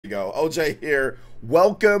go. OJ here.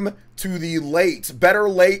 Welcome to the better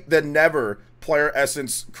late than never,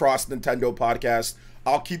 PlayerEssence Cross Nintendo podcast.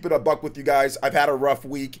 I'll keep it a buck with you guys. I've had a rough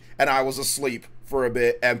week, and I was asleep for a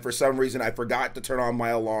bit, and for some reason, I forgot to turn on my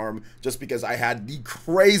alarm just because I had the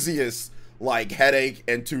craziest, headache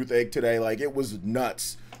and toothache today. It was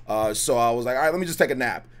nuts. So I was like, all right, let me just take a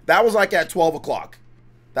nap. That was at 12 o'clock.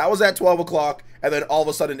 That was at 12 o'clock, and then all of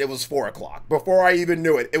a sudden it was 4 o'clock. Before I even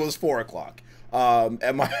knew it, it was 4 o'clock.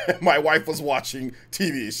 And my wife was watching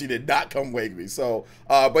TV. She did not come wake me. So,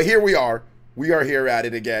 but here we are. We are here at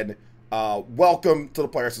it again. Welcome to the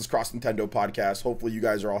PlayerEssence Cross Nintendo podcast. Hopefully you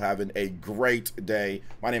guys are all having a great day.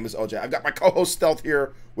 My name is OJ. I've got my co-host Stealth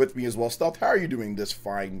here with me as well. Stealth, how are you doing this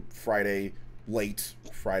fine late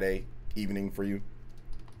Friday evening for you?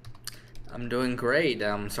 I'm doing great.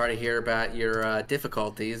 I'm sorry to hear about your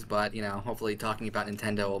difficulties, but, hopefully talking about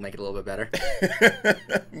Nintendo will make it a little bit better.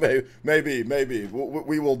 Maybe.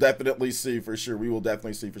 We will definitely see for sure.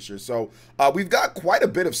 So we've got quite a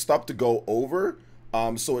bit of stuff to go over.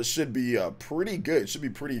 So it should be pretty good. It should be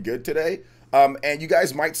pretty good today. And you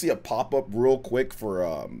guys might see a pop-up real quick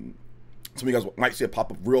for... some of you guys might see a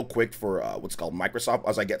pop-up real quick for what's called Microsoft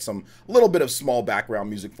as I get some little bit of small background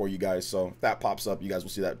music for you guys. So if that pops up, you guys will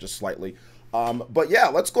see that just slightly. But yeah,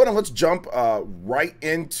 let's go ahead and let's jump right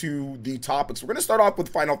into the topics. We're going to start off with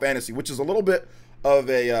Final Fantasy, which is a little bit of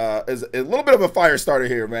a fire starter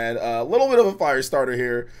here, man. A little bit of a fire starter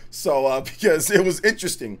here. So because it was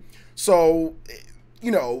interesting. So,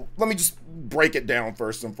 let me just break it down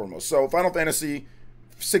first and foremost. So Final Fantasy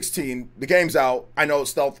 16, the game's out. I know,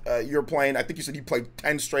 Stealth, you're playing. I think you said you played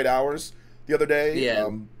 10 straight hours the other day. Yeah.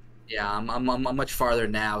 I'm much farther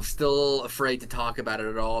now. Still afraid to talk about it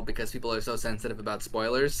at all because people are so sensitive about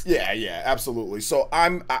spoilers. Yeah, absolutely. So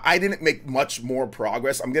I didn't make much more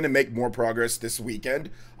progress. I'm gonna make more progress this weekend,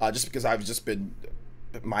 just because I've just been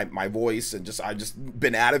my voice and I've just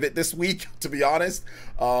been out of it this week, to be honest.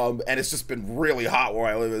 And it's just been really hot where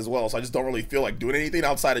I live as well, so I just don't really feel like doing anything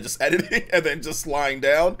outside of just editing and then just lying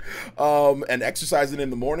down and exercising in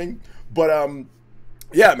the morning. But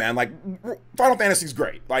yeah, man, Final Fantasy's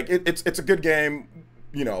great. It's a good game.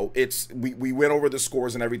 We went over the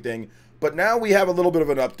scores and everything, but now we have a little bit of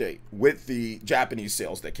an update with the Japanese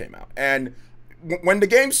sales that came out. And when the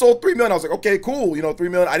game sold 3 million, I was like, okay, cool, 3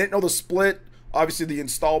 million. I didn't know the split. Obviously, the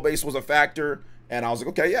install base was a factor, and I was like,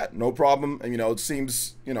 okay, yeah, no problem. And, it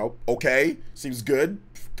seems, okay, seems good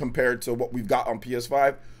compared to what we've got on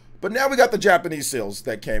PS5. But now we got the Japanese sales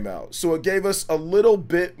that came out. So it gave us a little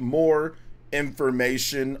bit more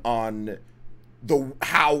information on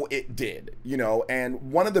how it did, and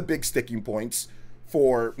one of the big sticking points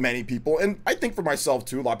for many people, and I think for myself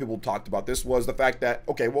too, a lot of people talked about this, was the fact that,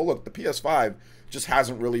 okay, well, look, the PS5 just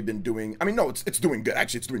hasn't really been doing, no, it's doing good.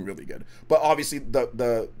 Actually, it's doing really good. But obviously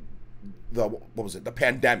the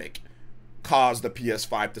pandemic caused the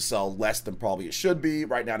PS5 to sell less than probably it should be.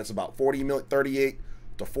 Right now, it's about 38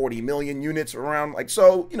 to 40 million units around.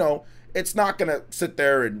 So, it's not going to sit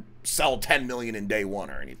there and sell 10 million in day one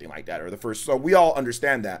or anything like that, or the first. So we all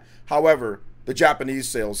understand that. However, the Japanese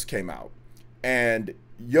sales came out, and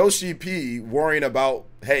Yoshi P worrying about,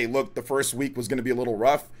 hey, look, the first week was going to be a little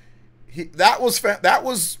rough. That was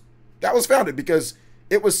founded because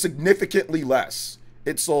it was significantly less.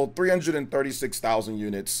 It sold 336,000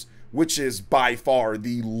 units, which is by far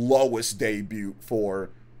the lowest debut for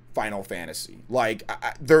Final Fantasy.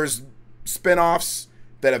 There's spin-offs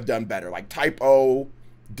that have done better, like Type O,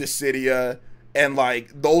 Dissidia, and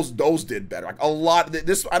those did better. A lot.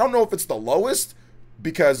 This, I don't know if it's the lowest,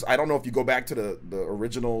 because I don't know if you go back to the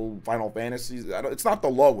original Final Fantasies. It's not the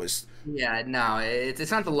lowest. Yeah, no,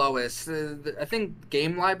 it's not the lowest. I think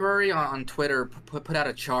Game Library on Twitter put out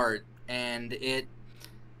a chart, and it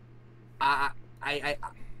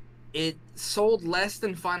sold less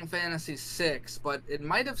than Final Fantasy VI, but it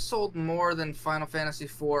might have sold more than Final Fantasy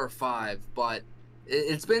 4 or 5. But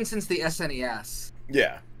it's been since the SNES.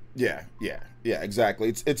 Yeah, exactly.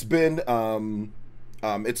 It's been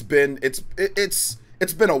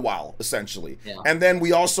a while, essentially. Yeah. And then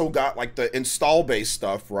we also got the install base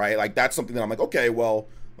stuff, right? That's something that I'm like, okay, well,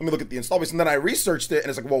 let me look at the install base. And then I researched it, and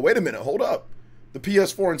it's like, well, wait a minute, hold up. The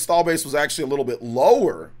PS4 install base was actually a little bit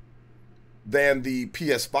lower than the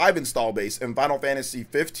PS5 install base, and Final Fantasy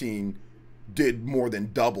 15 did more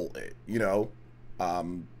than double it,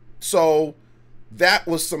 So that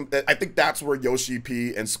was I think that's where Yoshi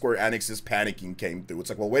P and Square Enix's panicking came through. It's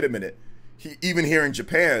like, well, wait a minute. Even here in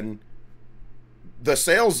Japan, the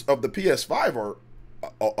sales of the PS5 are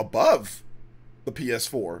above the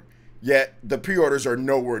PS4, yet the pre-orders are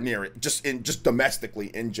nowhere near it, just domestically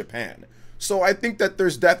in Japan. So I think that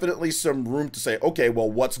there's definitely some room to say, okay, well,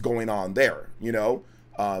 what's going on there? You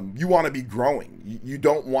want to be growing. You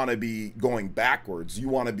don't want to be going backwards. You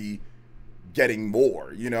want to be getting more,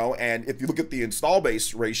 And if you look at the install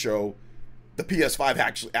base ratio, the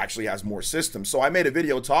PS5 actually has more systems. So I made a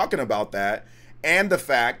video talking about that and the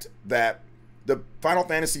fact that the Final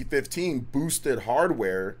Fantasy 15 boosted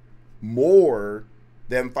hardware more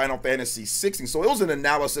than Final Fantasy 16. So it was an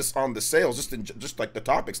analysis on the sales, just like the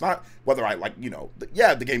topics, not whether I like,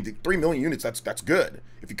 the game did 3 million units. That's good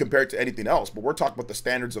if you compare it to anything else. But we're talking about the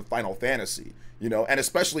standards of Final Fantasy, and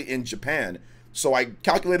especially in Japan. So I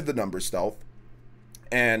calculated the numbers, Stealth,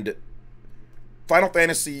 and Final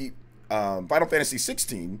Fantasy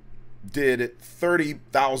 16 did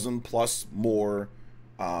 30,000 plus more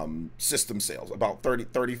system sales, about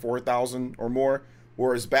 34,000 or more.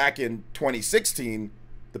 Whereas back in 2016,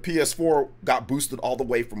 the PS4 got boosted all the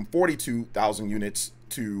way from 42,000 units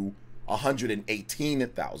to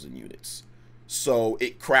 118,000 units. So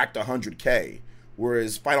it cracked 100K.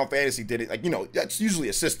 Whereas Final Fantasy did it, that's usually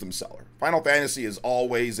a system seller. Final Fantasy is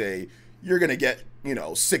always you're going to get,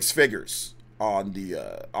 6 figures on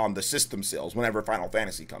the system sales whenever Final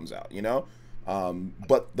Fantasy comes out,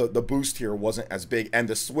 But the boost here wasn't as big, and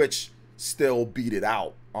the Switch still beat it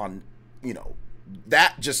out on,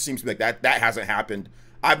 that just seems to be like that hasn't happened.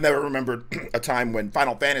 I've never remembered a time when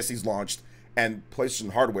Final Fantasy's launched and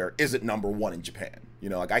PlayStation hardware isn't #1 in Japan.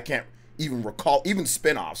 I can't even recall, even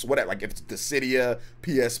spin-offs, whatever, like if it's Dissidia,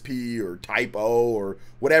 PSP, or Type O, or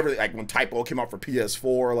whatever, like when Type O came out for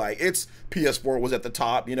PS4, like it's PS4 was at the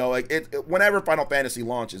top, whenever Final Fantasy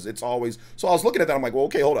launches, it's always, so I was looking at that, I'm like, well,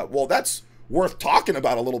 okay, hold up, well, that's worth talking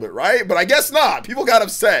about a little bit, right? But I guess not. People got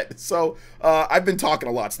upset. So I've been talking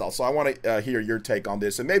a lot, Stealth, so I want to hear your take on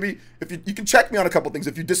this, and maybe if you can check me on a couple things.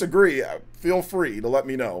 If you disagree, feel free to let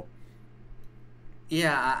me know.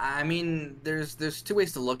 Yeah, I mean, there's 2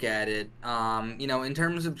 ways to look at it. In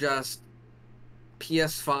terms of just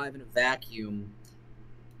PS5 in a vacuum,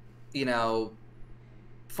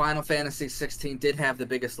 Final Fantasy 16 did have the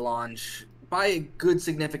biggest launch by a good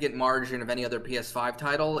significant margin of any other PS5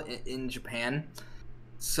 title in Japan.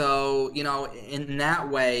 So, in that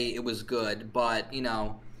way, it was good. But,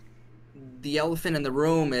 the elephant in the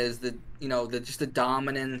room is just the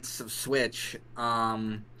dominance of Switch.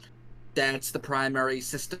 That's the primary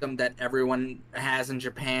system that everyone has in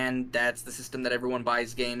Japan. That's the system that everyone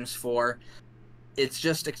buys games for. It's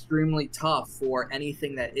just extremely tough for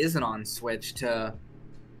anything that isn't on Switch to,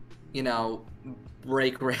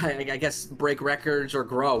 break records or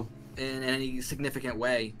grow in any significant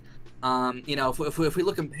way. If we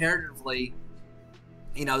look comparatively,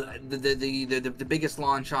 the biggest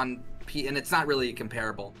launch on and it's not really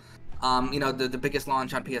comparable. The biggest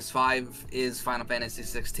launch on PS5 is Final Fantasy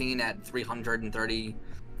 16 at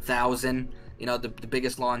 330,000. The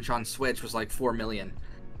biggest launch on Switch was like 4 million.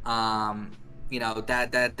 That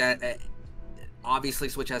obviously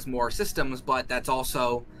Switch has more systems, but that's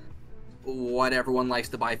also what everyone likes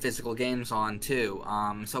to buy physical games on too.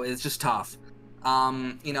 So it's just tough.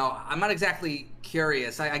 I'm not exactly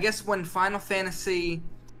curious. I guess when Final Fantasy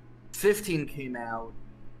 15 came out,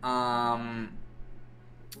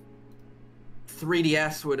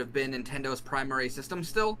 3DS would have been Nintendo's primary system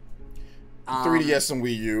still. 3DS and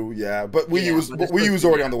Wii U, yeah, but Wii U was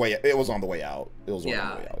already on the way. It was on the way out. It was on the way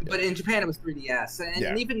out. Yeah. But in Japan, it was 3DS,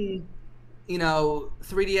 and even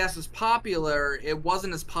 3DS was popular. It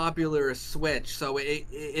wasn't as popular as Switch, so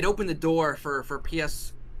it opened the door for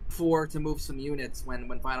PS4 to move some units when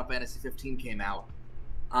Final Fantasy 15 came out.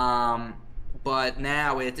 But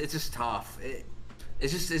now it's just tough.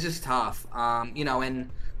 It's just tough. And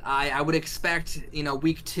I would expect,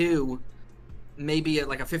 week 2, maybe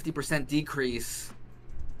like a 50% decrease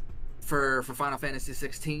for Final Fantasy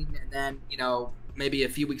 16, and then, maybe a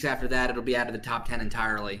few weeks after that, it'll be out of the top 10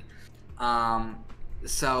 entirely.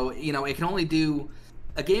 So, it can only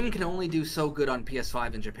a game can only do so good on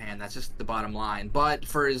PS5 in Japan. That's just the bottom line. But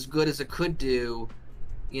for as good as it could do,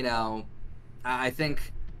 I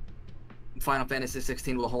think Final Fantasy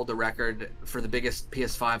 16 will hold the record for the biggest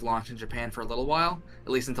PS5 launch in Japan for a little while,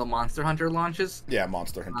 at least until Monster Hunter launches. Yeah,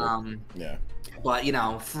 Monster Hunter. Yeah. But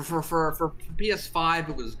for PS5,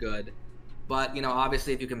 it was good. But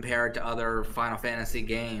obviously, if you compare it to other Final Fantasy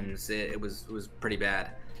games, it was pretty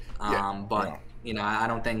bad. I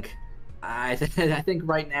don't think. I think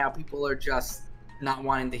right now people are just not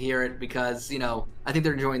wanting to hear it because I think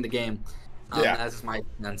they're enjoying the game. Yeah. That's just my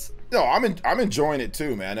sense. No, I'm enjoying it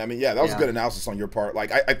too, man. I mean, yeah, that was a Yeah. good analysis on your part.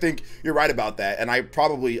 Like, I think you're right about that, and I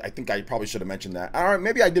think I probably should have mentioned that. All right,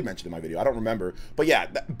 maybe I did mention it in my video. I don't remember, but yeah,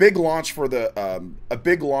 big launch for the a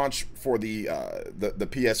big launch for the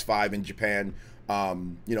PS5 in Japan.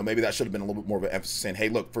 You know, maybe that should have been a little bit more of an emphasis saying, hey,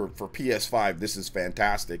 look, for PS5, this is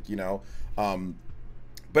fantastic. You know,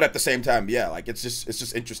 but at the same time, yeah, like it's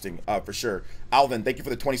just interesting for sure. Alvin, thank you for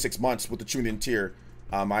the 26 months with the tune in tier.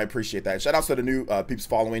 I appreciate that. Shout outs to the new peeps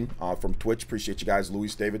following from Twitch. Appreciate you guys.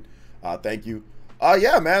 Luis, David, thank you.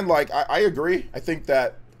 Yeah, man, like I agree. I think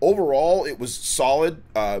that overall it was solid,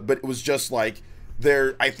 but it was just like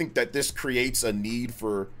I think that this creates a need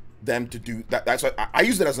for them to do that. That's what I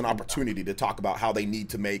use it as an opportunity to talk about how they need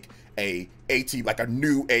to make like a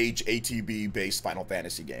new age ATB based Final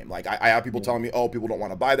Fantasy game. Like I have people telling me, oh, people don't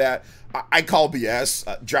want to buy that. I call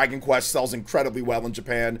BS. Dragon Quest sells incredibly well in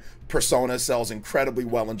Japan. Persona sells incredibly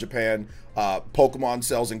well in Japan. Pokemon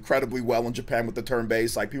sells incredibly well in Japan with the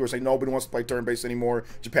turn-based. Like people are saying nobody wants to play turn-based anymore.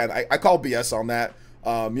 Japan, I call BS on that.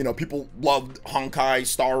 You know, people loved Honkai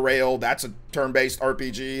Star Rail. That's a turn-based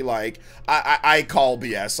RPG. Like I call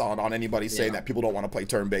BS on anybody saying that people don't want to play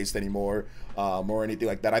turn-based anymore, or anything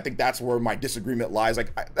like that. I think that's where my disagreement lies.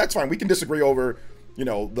 Like that's fine. We can disagree over, you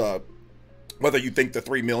know, whether you think the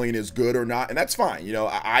 3 million is good or not, and that's fine. You know,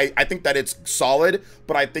 I think that it's solid,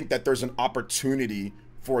 but I think that there's an opportunity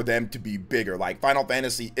for them to be bigger. Like Final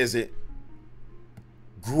Fantasy isn't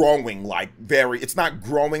growing it's not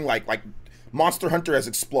growing like Monster Hunter has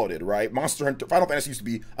exploded, right? Final Fantasy used to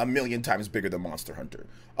be 1,000,000 times bigger than Monster Hunter.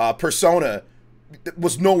 Persona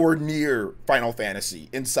was nowhere near Final Fantasy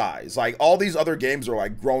in size. Like all these other games are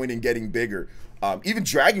like growing and getting bigger. Even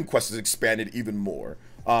Dragon Quest has expanded even more.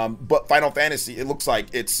 But Final Fantasy, it looks like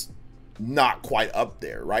it's not quite up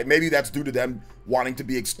there, right? Maybe that's due to them wanting to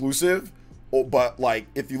be exclusive. But like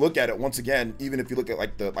if you look at it once again, even if you look at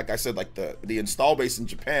like I said, like the install base in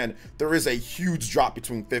Japan, there is a huge drop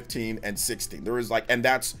between 15 and 16. There is and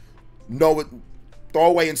that's throw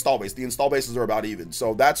away install base. The install bases are about even.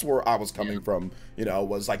 So that's where I was coming from, you know,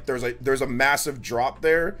 was like there's a massive drop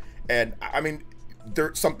there. And I mean,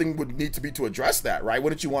 something would need to be to address that, right?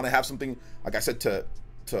 Wouldn't you want to have something, like I said, to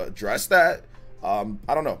address that? I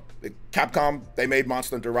don't know. Capcom, they made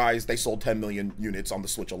Monster Hunter Rise. They sold 10 million units on the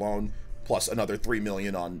Switch alone, plus another 3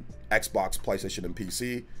 million on Xbox, PlayStation, and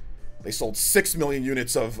PC. They sold 6 million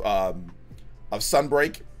units of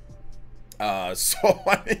Sunbreak. So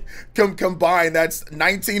I mean, combined, that's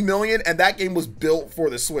 19 million, and that game was built for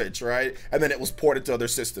the Switch, right? And then it was ported to other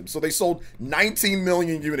systems. So they sold 19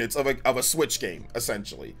 million units of a Switch game,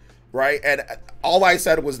 essentially, right? And all I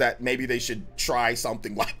said was that maybe they should try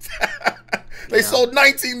something like that. They sold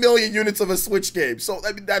 19 million units of a Switch game. So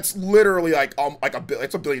I mean, that's literally it's a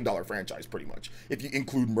 $1 billion franchise, pretty much, if you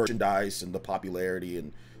include merchandise and the popularity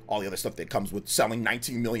and all the other stuff that comes with selling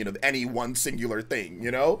 19 million of any one singular thing,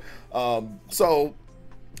 you know? So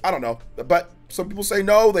I don't know, but some people say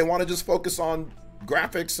no, they want to just focus on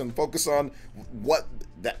graphics and focus on what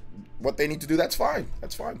they need to do. That's fine.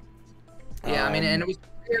 That's fine. Yeah, I mean, and it was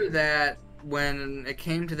clear that when it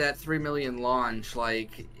came to that 3 million launch,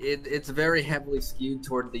 like it's very heavily skewed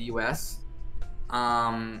toward the US.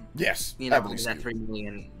 Yes, you know, that 3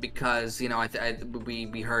 million, because, you know,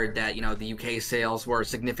 we heard that, you know, the UK sales were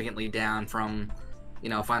significantly down from, you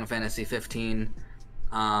know, Final Fantasy 15.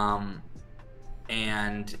 And,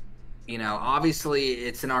 you know, obviously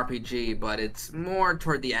it's an RPG, but it's more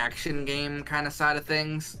toward the action game kind of side of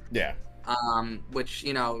things. Yeah. Which,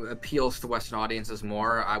 you know, appeals to Western audiences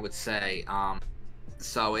more, I would say.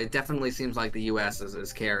 So it definitely seems like the US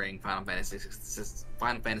is carrying Final Fantasy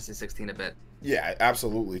 16 a bit. Yeah,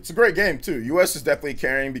 absolutely. It's a great game too. US is definitely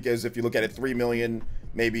carrying, because if you look at it, 3 million,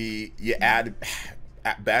 maybe you add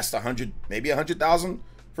at best 100, maybe 100,000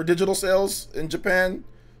 for digital sales in Japan.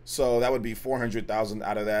 So that would be 400,000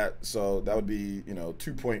 out of that. So that would be, you know,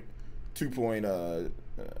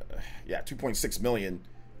 2.6 million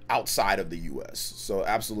outside of the US. So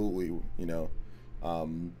absolutely, you know,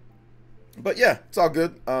 but yeah, it's all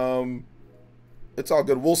good. It's all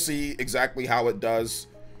good. We'll see exactly how it does,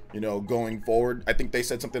 you know, going forward. I think they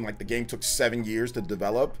said something like the game took 7 years to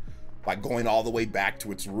develop, like going all the way back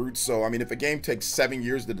to its roots. So I mean, if a game takes 7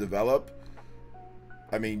 years to develop,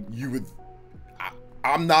 I mean, you would,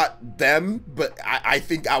 I'm not them, but I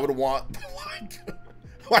think I would want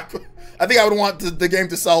I think I would want the game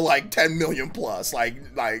to sell like 10 million plus.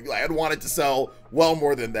 Like I'd want it to sell well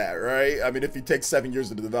more than that, right? I mean, if it takes 7 years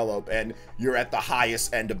to develop and you're at the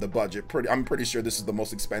highest end of the budget, I'm pretty sure this is the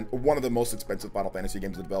most one of the most expensive Final Fantasy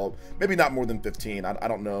games to develop. Maybe not more than 15. I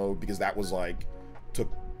don't know, because that was like took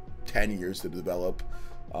 10 years to develop.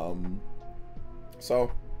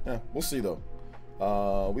 So yeah, we'll see though.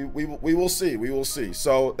 We will see. We will see.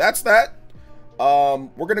 So that's that.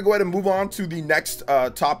 We're gonna go ahead and move on to the next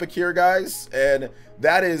topic here, guys, and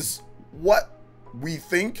that is what we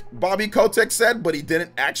think Bobby Kotick said, but he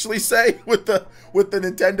didn't actually say with the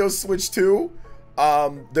Nintendo Switch 2.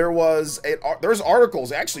 There's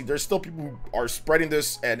articles, actually. There's still people who are spreading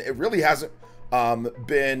this, and it really hasn't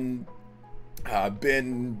been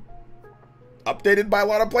updated by a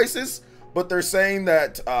lot of places. But they're saying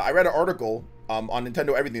that I read an article on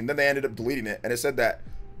Nintendo Everything, then they ended up deleting it, and it said that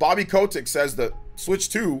Bobby Kotick says the Switch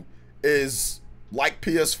 2 is like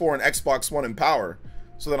PS4 and Xbox One in power.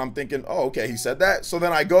 So then I'm thinking, oh, okay, he said that. So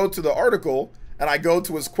then I go to the article and I go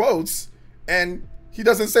to his quotes, and he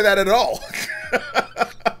doesn't say that at all.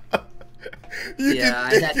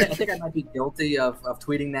 I think I might be guilty of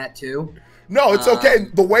tweeting that too. No, it's okay.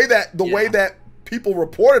 The way that people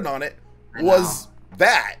reported on it was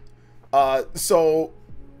that. So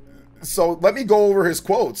let me go over his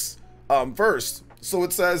quotes first. So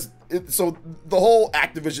it says, so the whole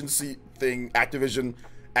Activision Activision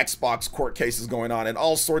Xbox court case is going on, and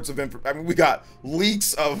all sorts of I mean, we got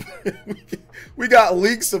leaks of we got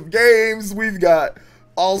leaks of games, we've got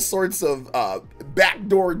all sorts of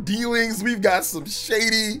backdoor dealings, we've got some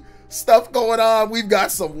shady stuff going on, we've got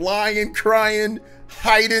some lying, crying,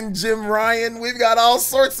 hiding Jim Ryan, we've got all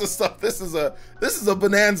sorts of stuff. This is a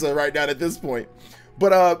bonanza right now at this point.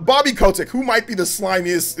 But Bobby Kotick, who might be the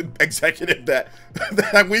slimiest executive that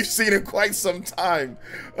we've seen in quite some time,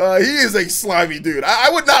 he is a slimy dude. I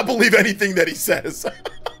would not believe anything that he says.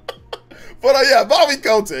 But yeah, Bobby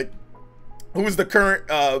Kotick, who is the current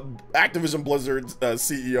Activision Blizzard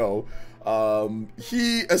CEO,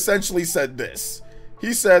 he essentially said this.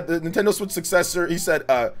 He said the Nintendo Switch successor, he said,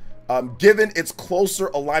 given its closer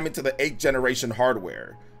alignment to the 8th generation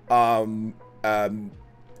hardware,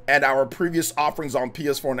 and our previous offerings on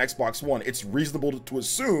PS4 and Xbox One, it's reasonable to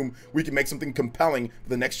assume we can make something compelling for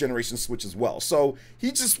the next generation Switch as well. So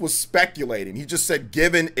he just was speculating. He just said,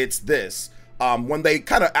 given it's this. When they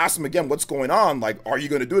kind of asked him again, what's going on? Like, are you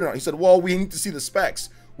going to do it? He said, well, we need to see the specs.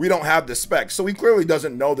 We don't have the specs. So he clearly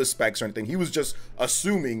doesn't know the specs or anything. He was just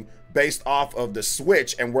assuming based off of the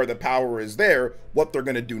Switch and where the power is there, what they're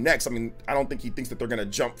going to do next. I mean, I don't think he thinks that they're going to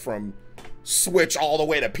jump from Switch all the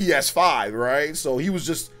way to PS5, right? So he was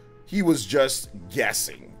just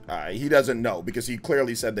guessing. He doesn't know, because he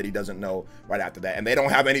clearly said that he doesn't know right after that, and they don't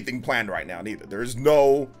have anything planned right now neither. There's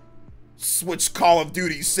no Switch Call of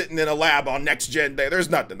Duty sitting in a lab on next gen day. There's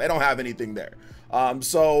nothing. They don't have anything there.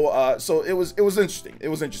 So it was interesting. It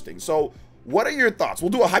was interesting. So what are your thoughts? We'll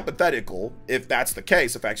do a hypothetical if that's the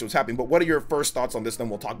case, if actually what's happening. But what are your first thoughts on this? Then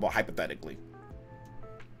we'll talk about hypothetically.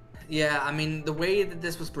 Yeah, I mean, the way that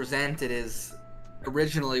this was presented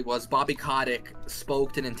originally was Bobby Kotick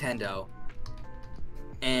spoke to Nintendo,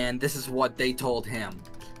 and this is what they told him,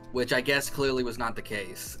 which I guess clearly was not the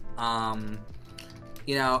case.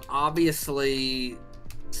 You know, obviously,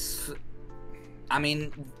 I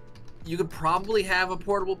mean, you could probably have a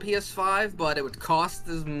portable PS5, but it would cost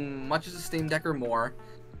as much as a Steam Deck or more.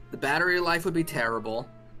 The battery life would be terrible.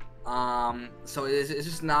 So it's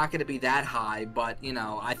just not going to be that high, but, you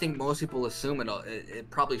know, I think most people assume it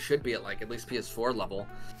probably should be at, like, at least PS4 level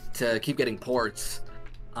to keep getting ports.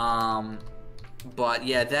 But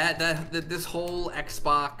yeah, this whole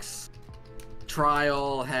Xbox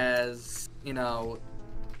trial has, you know,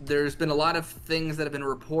 there's been a lot of things that have been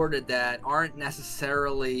reported that aren't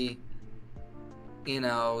necessarily, you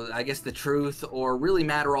know, I guess the truth or really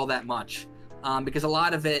matter all that much, because a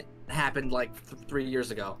lot of it happened like 3 years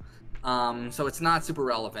ago. So it's not super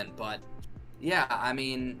relevant, but yeah, I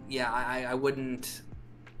mean, yeah, I wouldn't,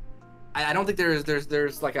 I don't think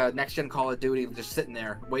there's like a next gen Call of Duty just sitting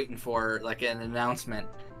there waiting for like an announcement.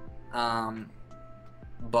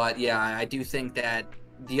 But yeah, I do think that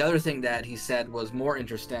the other thing that he said was more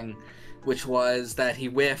interesting, which was that he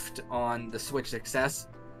whiffed on the Switch success.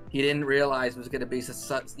 He didn't realize it was going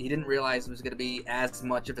to be as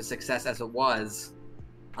much of a success as it was.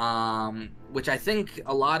 Which I think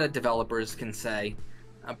a lot of developers can say,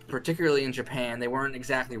 particularly in Japan, they weren't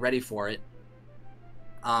exactly ready for it.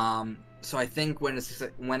 So I think when a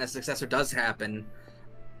successor does happen,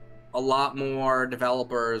 a lot more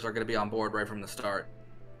developers are going to be on board right from the start.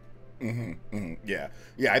 Yeah,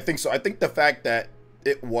 I think so. I think the fact that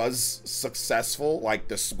it was successful, like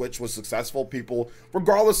the Switch was successful, people,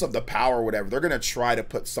 regardless of the power or whatever, they're going to try to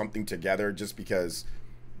put something together just because,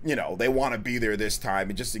 you know, they want to be there this time,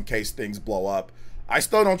 and just in case things blow up. I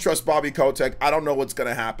still don't trust Bobby Kotick. I don't know what's going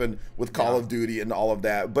to happen with Call of Duty and all of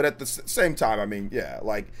that. But at the same time, I mean, yeah,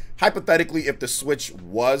 like, hypothetically, if the Switch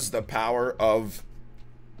was the power of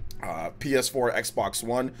PS4, Xbox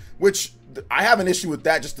One, which I have an issue with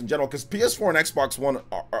that just in general, because PS4 and Xbox One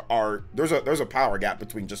are there's a power gap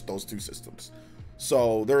between just those two systems.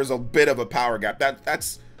 So there's a bit of a power gap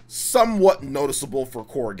that's somewhat noticeable for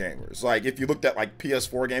core gamers. Like if you looked at like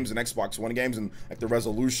PS4 games and Xbox One games and like the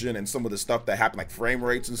resolution and some of the stuff that happened, like frame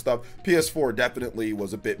rates and stuff, PS4 definitely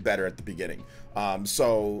was a bit better at the beginning.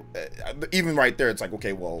 So even right there, it's like,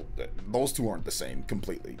 okay, well, those two aren't the same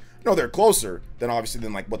completely. No, they're closer than obviously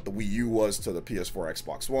than like what the Wii U was to the PS4,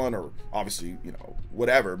 Xbox One, or obviously, you know,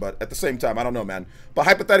 whatever. But at the same time, I don't know, man. But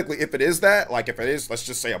hypothetically, if it is that, like if it is, let's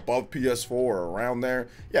just say above PS4 or around there,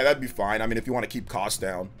 yeah, that'd be fine. I mean, if you want to keep costs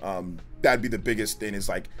down, that'd be the biggest thing, is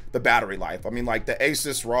like the battery life. I mean, like the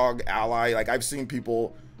Asus ROG Ally, like I've seen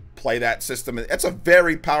people play that system. It's a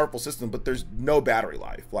very powerful system, but there's no battery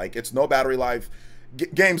life. Like it's no battery life.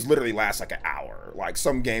 Games literally last like an hour. Like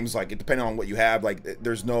some games, like depending on what you have, like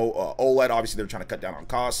there's no OLED. Obviously, they're trying to cut down on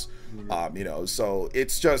costs. You know, so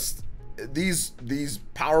it's just these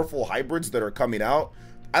powerful hybrids that are coming out.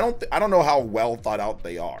 I don't know how well thought out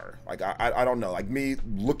they are. Like I don't know. Like me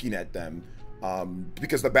looking at them,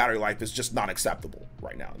 because the battery life is just not acceptable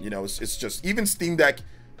right now. You know, it's just, even Steam Deck,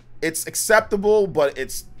 it's acceptable, but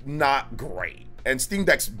it's not great. And Steam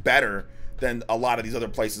Deck's better than a lot of these other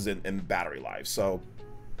places in battery life. So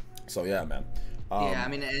yeah, man. Yeah, I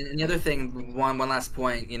mean, and the other thing, one last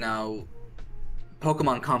point, you know,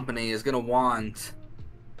 Pokemon Company is gonna want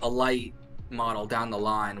a light model down the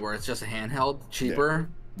line where it's just a handheld, cheaper.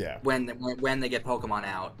 Yeah. When they get Pokemon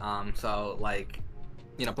out. So like,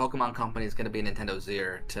 you know, Pokemon Company is gonna be Nintendo's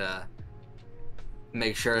ear to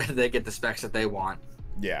make sure they get the specs that they want.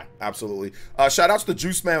 Yeah, absolutely. Shout outs to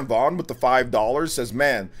Juice Man Vaughn with the $5. Says,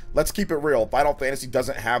 man, let's keep it real. Final Fantasy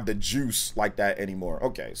doesn't have the juice like that anymore.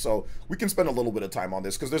 Okay, so we can spend a little bit of time on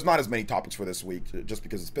this because there's not as many topics for this week, just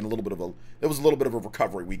because it's been a little bit of a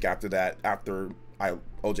recovery week after that, after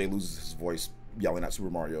OJ loses his voice yelling at Super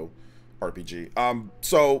Mario RPG.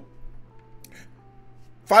 So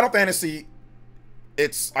Final Fantasy,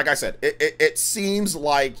 it's like I said, it seems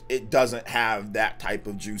like it doesn't have that type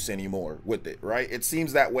of juice anymore with it, right? It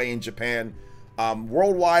seems that way in Japan.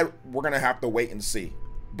 Worldwide, we're gonna have to wait and see.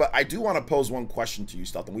 But I do want to pose one question to you,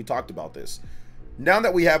 Stealth, and we talked about this. Now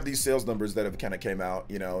that we have these sales numbers that have kind of came out,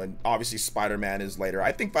 you know, and obviously Spider-Man is later,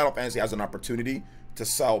 I think Final Fantasy has an opportunity to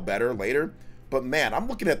sell better later. But man, I'm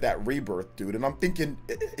looking at that Rebirth, dude, and I'm thinking,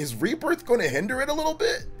 is Rebirth going to hinder it a little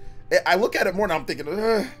bit? I look at it more and I'm thinking,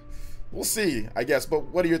 we'll see, I guess. But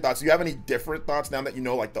what are your thoughts? Do you have any different thoughts now that you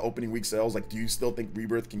know, like, the opening week sales? Like, do you still think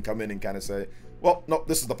Rebirth can come in and kind of say, well, no,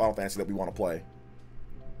 this is the Final Fantasy that we want to play?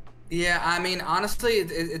 Yeah, I mean, honestly,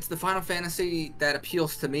 it's the Final Fantasy that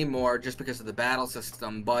appeals to me more just because of the battle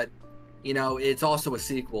system. But, you know, it's also a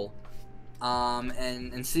sequel.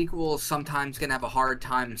 And sequels sometimes can have a hard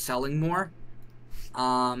time selling more.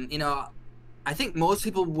 You know, I think most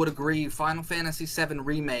people would agree Final Fantasy VII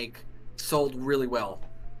Remake sold really well.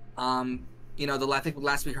 You know, I think the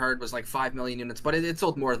last we heard was like 5 million units, but it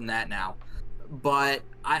sold more than that now. But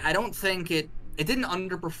I don't think it didn't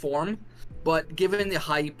underperform, but given the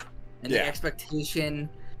hype and the expectation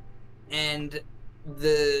and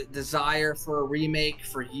the desire for a remake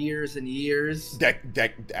for years and years,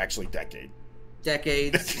 actually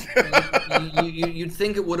decades, you'd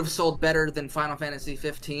think it would have sold better than Final Fantasy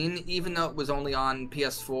 15, even though it was only on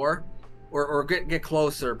PS4, or get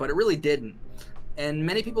closer, but it really didn't. And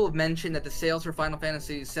many people have mentioned that the sales for Final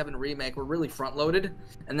Fantasy VII Remake were really front-loaded,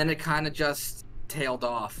 and then it kind of just tailed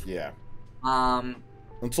off. Yeah.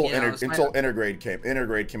 Until Intergrade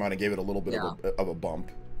came out and gave it a little bit of a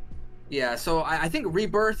bump. Yeah, so I think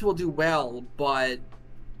Rebirth will do well, but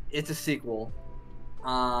it's a sequel.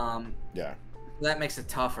 Yeah. That makes it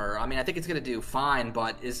tougher. I mean, I think it's going to do fine,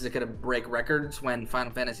 but is it going to break records when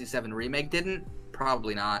Final Fantasy VII Remake didn't?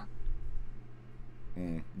 Probably not.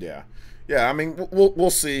 Yeah. Yeah, I mean,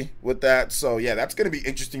 we'll see with that. So, yeah, that's going to be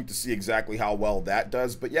interesting to see exactly how well that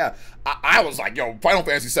does. But, yeah, I was like, yo, Final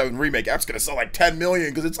Fantasy VII Remake, that's going to sell like 10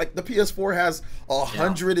 million because it's like the PS4 has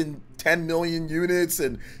 110 million units,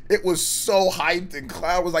 and it was so hyped, and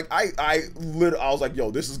Cloud was like, I was like, yo,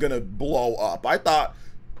 this is going to blow up. I thought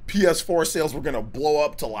PS4 sales were going to blow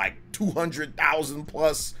up to like 200,000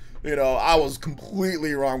 plus. You know, I was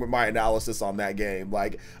completely wrong with my analysis on that game.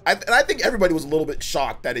 Like, I think everybody was a little bit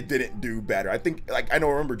shocked that it didn't do better. I think, like, I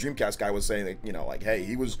remember Dreamcast guy was saying that, you know, like, hey,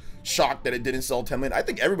 he was shocked that it didn't sell 10 million. I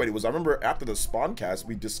think everybody was. I remember after the Spawncast,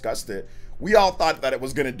 we discussed it. We all thought that it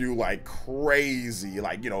was going to do, like, crazy.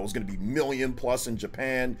 Like, you know, it was going to be million plus in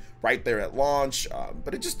Japan right there at launch.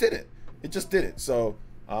 But it just didn't. It just didn't. So,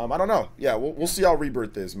 I don't know. Yeah, we'll see how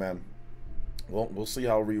Rebirth is, man. We'll see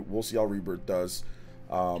how Rebirth does.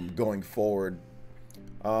 going forward.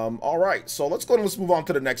 All right, so let's go and let's move on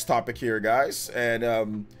to the next topic here, guys.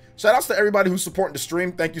 And shout outs to everybody who's supporting the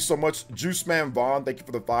stream. Thank you so much. Juice Man Vaughn, thank you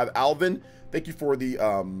for the 5. Alvin, thank you for the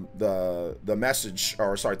message,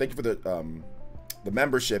 or sorry, thank you for the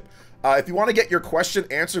membership. If you want to get your question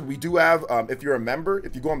answered, we do have, if you're a member,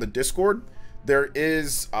 if you go on the Discord, there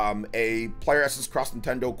is a PlayerEssence Cross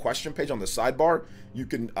Nintendo question page on the sidebar. You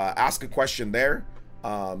can ask a question there.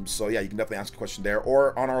 So yeah, you can definitely ask a question there,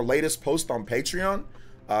 or on our latest post on Patreon.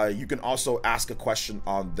 You can also ask a question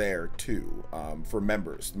on there too, for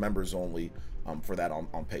members only, for that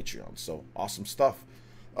on Patreon. So awesome stuff.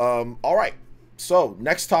 All right, so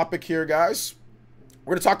next topic here, guys.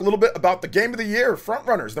 We're gonna talk a little bit about the game of the year,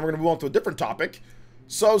 Frontrunners. Then we're gonna move on to a different topic.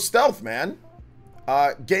 So Stealth, man,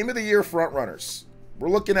 game of the year, Frontrunners. We're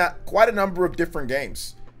looking at quite a number of different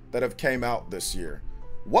games that have came out this year.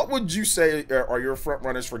 What would you say are your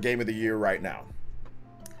Frontrunners for game of the year right now?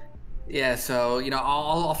 Yeah, so, you know,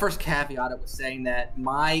 I'll first caveat it with saying that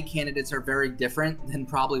my candidates are very different than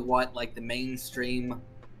probably what, like, the mainstream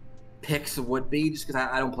picks would be, just because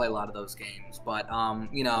I don't play a lot of those games. But,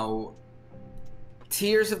 you know,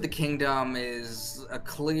 Tears of the Kingdom is a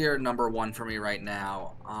clear #1 for me right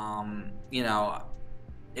now. You know,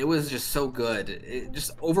 it was just so good. It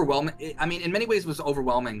just overwhelming. I mean, in many ways it was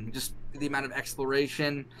overwhelming. Just the amount of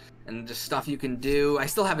exploration and just stuff you can do. I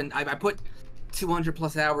still haven't, I put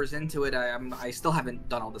 200+ hours into it. I still haven't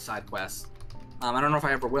done all the side quests. I don't know if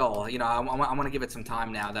I ever will. You know, I want to give it some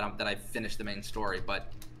time now that I finished the main story.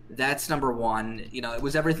 But that's #1. You know, it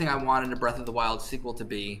was everything I wanted a Breath of the Wild sequel to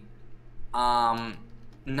be.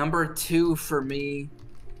 #2 for me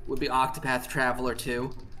would be Octopath Traveler 2.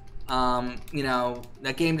 You know,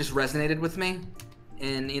 that game just resonated with me.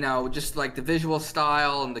 And, you know, just like the visual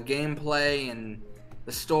style and the gameplay and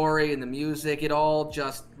the story and the music, it all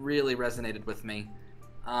just really resonated with me,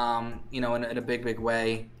 you know, in a big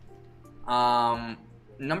way.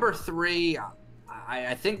 #3,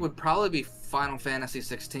 I think would probably be Final Fantasy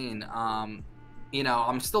 16. You know,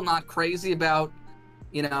 I'm still not crazy about,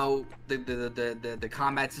 you know, the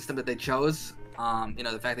combat system that they chose. You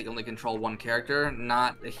know, the fact that you only control one character,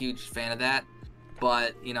 not a huge fan of that.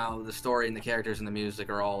 But, you know, the story and the characters and the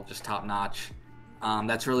music are all just top notch.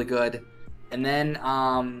 That's really good. And then,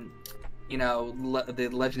 you know, the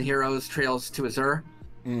Legend of Heroes Trails to Azure,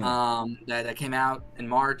 that came out in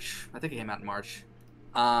March. I think it came out in March.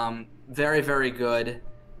 Very, very good.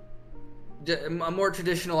 A more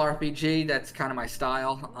traditional RPG, that's kind of my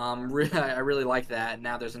style. I really like that.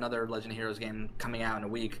 Now there's another Legend of Heroes game coming out in a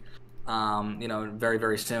week. You know, very,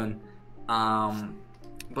 very soon.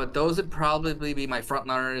 But those would probably be my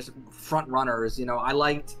frontrunners. You know, I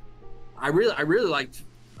really liked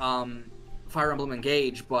Fire Emblem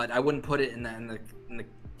Engage, but I wouldn't put it in the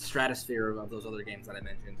stratosphere of those other games that I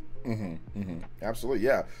mentioned. Absolutely,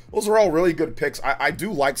 yeah. Those are all really good picks. I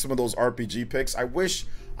do like some of those RPG picks. I wish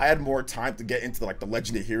I had more time to get into like the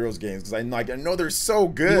Legend of Heroes games, because I know they're so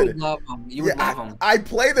good. You would love them. You would love them. I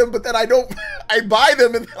play them, but then I don't. I buy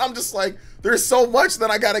them, and then I'm just like, there's so much. Then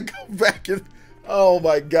I gotta go back and. Oh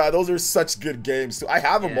my god, those are such good games too. I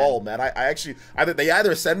have them all, man. I actually they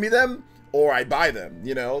either send me them or I buy them,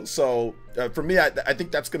 you know. So for me, I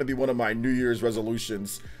think that's going to be one of my New Year's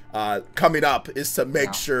resolutions coming up, is to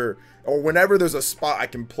make sure, or whenever there's a spot I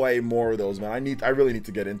can play more of those, man. I really need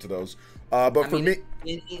to get into those. But for me,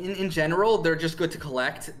 in general, they're just good to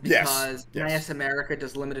collect, because NIS America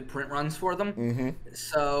does limited print runs for them.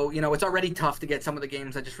 So, you know, it's already tough to get some of the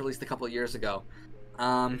games I just released a couple of years ago.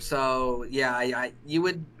 So yeah, you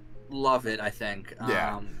would love it, I think.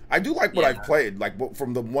 Yeah, I do like what I've played. Like,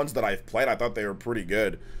 from the ones that I've played, I thought they were pretty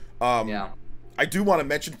good. I do want to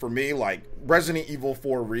mention, for me, like, Resident Evil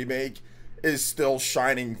 4 Remake is still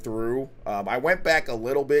shining through. I went back a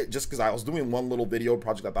little bit just because I was doing one little video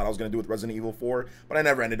project I thought I was going to do with Resident Evil 4, but I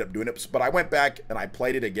never ended up doing it. But I went back and I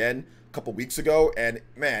played it again a couple weeks ago, and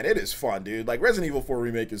man, it is fun, dude. Like, Resident Evil 4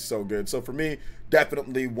 Remake is so good. So for me,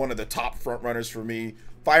 definitely one of the top front runners for me.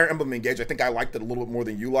 Fire Emblem Engage, I think I liked it a little bit more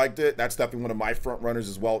than you liked it. That's definitely one of my front runners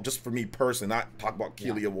as well, just for me personally, not talk about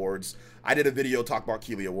Keeley Awards. I did a video talk about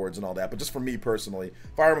Keeley Awards and all that, but just for me personally,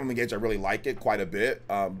 Fire Emblem Engage, I really like it quite a bit.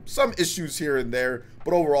 Some issues here and there,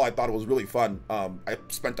 but overall I thought it was really fun. I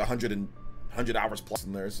spent 100 hours plus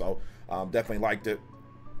in there, so definitely liked it.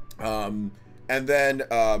 And then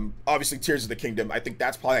obviously Tears of the Kingdom, I think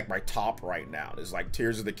that's probably like my top right now. Is like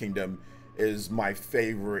Tears of the Kingdom is my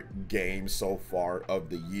favorite game so far of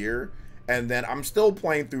the year. And then I'm still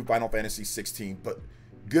playing through Final Fantasy 16, but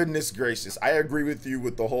Goodness gracious, I agree with you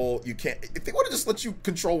with the whole, you can't, if they want to just let you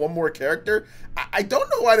control one more character, I don't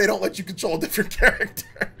know why they don't let you control a different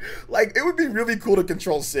character. Like, it would be really cool to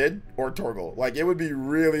control Sid or Torgal. Like, it would be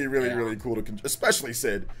really, really, really cool to control, especially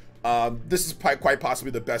Sid. This is quite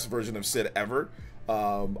possibly the best version of Sid ever.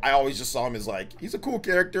 I always just saw him as like, he's a cool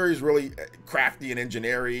character, he's really crafty and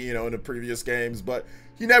engineering, you know, in the previous games, but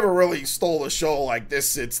he never really stole the show like this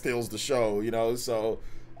Sid steals the show, you know, so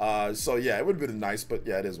yeah, it would have been nice, but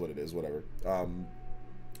yeah, it is what it is, whatever.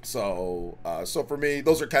 So for me,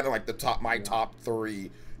 those are kind of like the my top 3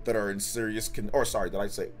 that are in serious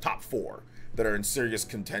top 4 that are in serious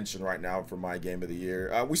contention right now for my game of the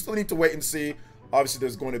year. We still need to wait and see. Obviously,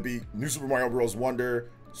 there's going to be New Super Mario Bros. Wonder,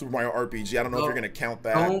 Super Mario RPG. I don't know if you're going to count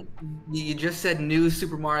that. You just said New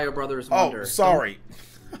Super Mario Brothers Wonder. Oh, sorry.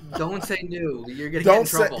 Don't say new. You're gonna get in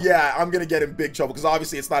trouble. Yeah, I'm gonna get in big trouble because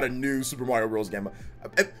obviously it's not a new Super Mario Bros. Game.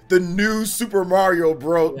 The new Super Mario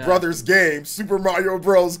Brothers game, Super Mario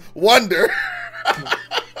Bros. Wonder.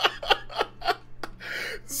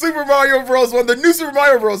 Super Mario Bros. Wonder, the new Super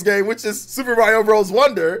Mario Bros. Game, which is Super Mario Bros.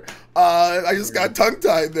 Wonder. I just got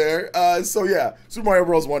tongue-tied there. So yeah, Super Mario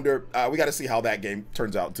Bros. Wonder. We got to see how that game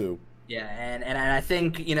turns out too. Yeah, and I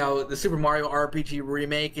think, you know, the Super Mario RPG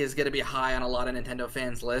remake is going to be high on a lot of Nintendo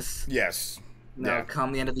fans' lists. Yes.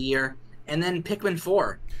 Come the end of the year. And then Pikmin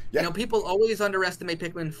 4. Yeah. You know, people always underestimate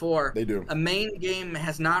Pikmin 4. They do. A main game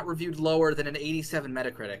has not reviewed lower than an 87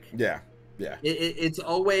 Metacritic. Yeah, yeah. It's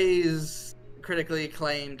always critically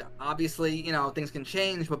acclaimed. Obviously, you know, things can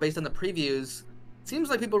change, but based on the previews, it seems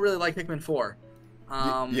like people really like Pikmin 4.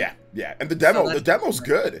 Yeah. And the demo's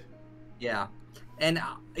good. Yeah. And,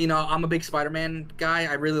 you know, I'm a big Spider-Man guy.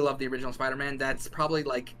 I really love the original Spider-Man. That's probably,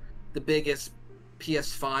 like, the biggest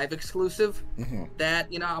PS5 exclusive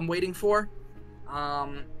that, you know, I'm waiting for.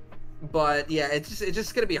 But, yeah, it's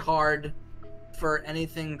just going to be hard for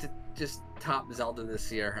anything to just top Zelda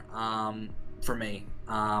this year, for me,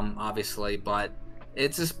 obviously. But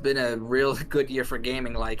it's just been a real good year for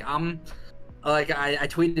gaming. Like, I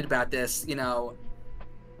tweeted about this, you know,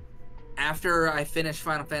 after I finish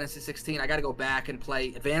Final Fantasy 16, I got to go back and play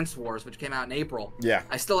Advance Wars, which came out in April. Yeah.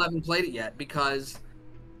 I still haven't played it yet because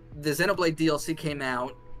the Xenoblade DLC came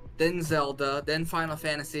out, then Zelda, then Final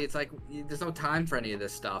Fantasy. It's like there's no time for any of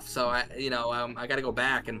this stuff. So I got to go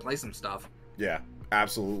back and play some stuff. Yeah,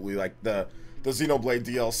 absolutely. Like the Xenoblade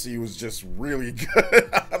DLC was just really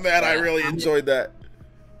good. Man, I really enjoyed that.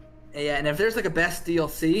 Yeah, and if there's like a best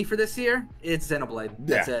DLC for this year, it's Xenoblade.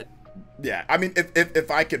 That's it. Yeah, I mean,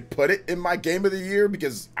 if I could put it in my game of the year,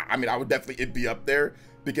 because I mean, I would definitely, it'd be up there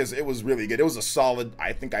because it was really good. It was a solid,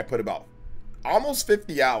 I think I put about almost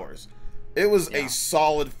 50 hours. It was a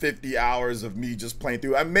solid 50 hours of me just playing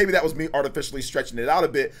through. I mean, maybe that was me artificially stretching it out a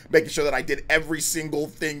bit, making sure that I did every single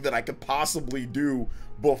thing that I could possibly do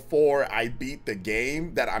before I beat the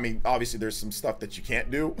game. That, I mean, obviously there's some stuff that you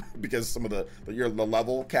can't do because some of the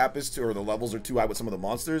level cap is too, or the levels are too high with some of the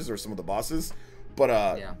monsters or some of the bosses.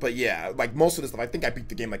 But yeah, like most of the stuff, I think I beat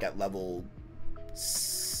the game like at level,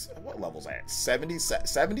 what levels I at? 70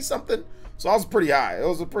 something? So I was pretty high. It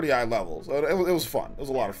was a pretty high level. So it was fun. It was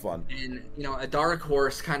a lot of fun. And, you know, a dark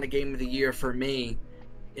horse kind of game of the year for me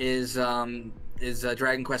is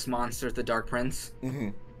Dragon Quest Monsters: The Dark Prince.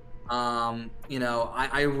 You know,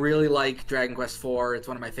 I really like Dragon Quest IV. It's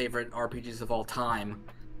one of my favorite RPGs of all time.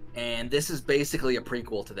 And this is basically a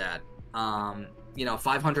prequel to that. You know,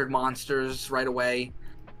 500 monsters right away.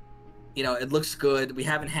 You know, it looks good. We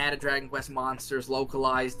haven't had a Dragon Quest Monsters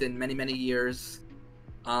localized in many, many years.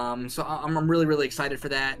 So I'm really, really excited for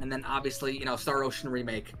that. And then obviously, you know, Star Ocean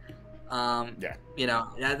remake. You know,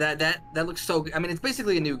 that looks so good. I mean, it's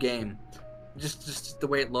basically a new game, just the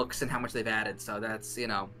way it looks and how much they've added. So that's, you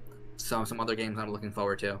know, some other games I'm looking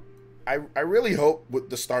forward to. I really hope with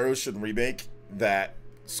the Star Ocean remake that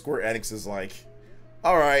Square Enix is like,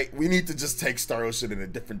 all right, we need to just take Star Ocean in a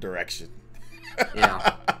different direction.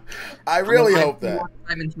 Yeah. I really hope that.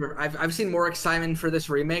 I've seen more excitement for this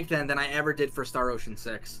remake than I ever did for Star Ocean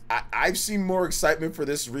 6. I've seen more excitement for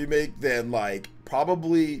this remake than, like,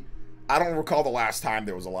 probably, I don't recall the last time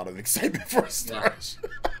there was a lot of excitement for Star Ocean.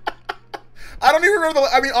 I don't even remember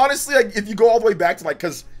I mean, honestly, like, if you go all the way back to, like,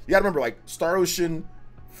 because you gotta remember, like, Star Ocean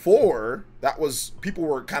 4, that was, people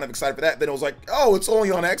were kind of excited for that. Then it was like, oh, it's only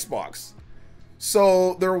on Xbox.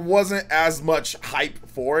 So there wasn't as much hype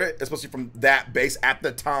for it, especially from that base at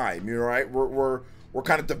the time. You know, right? We're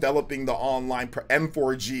kind of developing the online.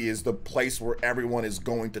 M4G is the place where everyone is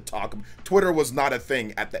going to talk. Twitter was not a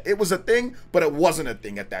thing it was a thing, but it wasn't a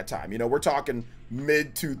thing at that time. You know, we're talking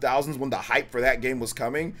mid 2000s when the hype for that game was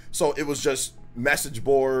coming. So it was just message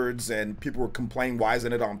boards, and people were complaining, why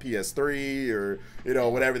isn't it on PS3, or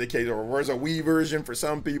whatever the case, or where's a Wii version for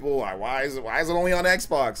some people? Why is it only on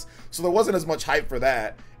Xbox? So there wasn't as much hype for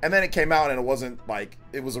that. And then it came out and it wasn't like,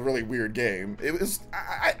 it was a really weird game. It was,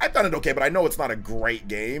 I found it okay, but I know it's not a great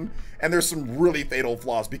game. And there's some really fatal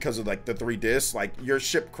flaws because of like the 3 discs. Like your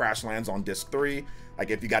ship crash lands on disc 3. Like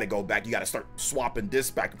if you got to go back, you got to start swapping discs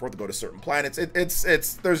back and forth to go to certain planets.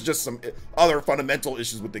 There's just some other fundamental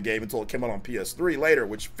issues with the game until it came out on PS3 later,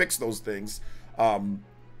 which fixed those things. And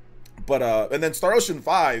then Star Ocean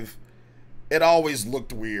 5, it always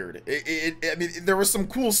looked weird. I mean, there was some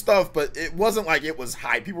cool stuff, but it wasn't like it was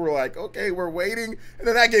hype. People were like, okay, we're waiting. And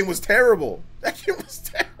then that game was terrible. That game was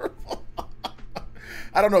terrible.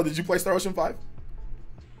 I don't know. Did you play Star Ocean 5?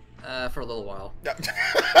 For a little while. Yeah.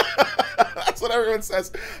 That's what everyone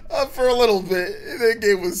says. For a little bit. That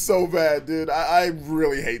game was so bad, dude. I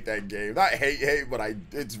really hate that game. Not hate, but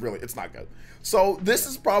it's not good. So this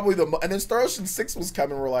is probably and then Star Ocean 6 was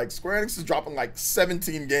coming. We're like, Square Enix is dropping like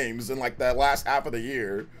 17 games in like that last half of the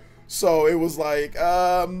year. So it was like,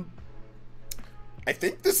 I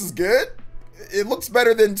think this is good. It looks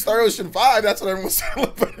better than Star Ocean 5. That's what everyone was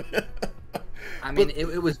saying. I mean,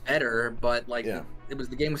 it was better, but like, yeah.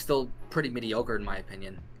 The game was still pretty mediocre in my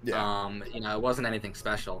opinion. Yeah. It wasn't anything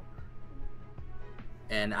special.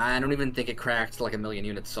 And I don't even think it cracked like 1 million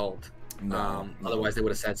units sold. No, otherwise they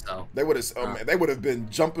would have said so. They would have. They would have been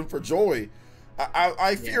jumping for joy.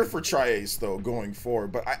 I fear for Tri-Ace though going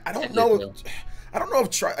forward, but I don't know. I don't know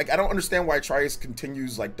if I don't understand why Tri-Ace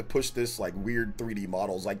continues like to push this like weird 3D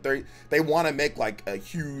models. Like they want to make like a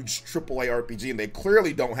huge AAA RPG, and they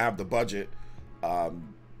clearly don't have the budget.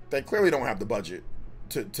 They clearly don't have the budget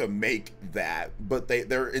to make that, but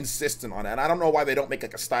they're insistent on it. And I don't know why they don't make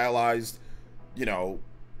like a stylized,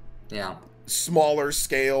 smaller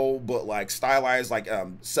scale, but like stylized, like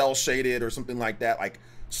cell shaded or something like that, like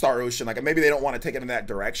Star Ocean. Like maybe they don't want to take it in that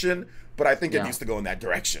direction, but I think it needs to go in that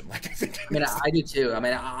direction. Like I think. I do too. I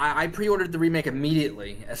mean, I pre-ordered the remake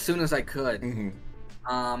immediately as soon as I could. Mm-hmm.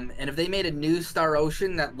 And if they made a new Star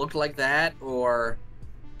Ocean that looked like that, or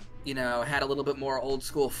had a little bit more old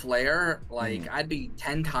school flair, like I'd be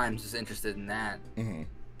 10 times as interested in that. Mm-hmm.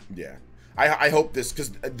 Yeah, I hope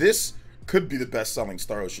because this could be the best-selling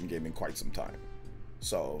Star Ocean game in quite some time.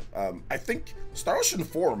 So I think Star Ocean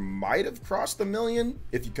 4 might have crossed 1 million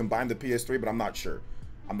if you combine the PS3, but I'm not sure.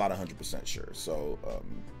 I'm not 100% sure.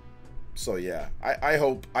 So yeah, I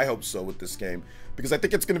hope so with this game, because I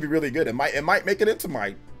think it's going to be really good. It might make it into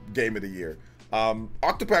my game of the year.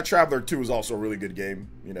 Octopath Traveler 2 is also a really good game,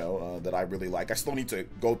 that I really like. I still need to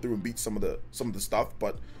go through and beat some of the stuff,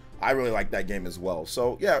 but I really like that game as well.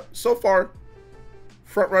 So yeah, so far,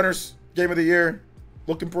 Frontrunners game of the year,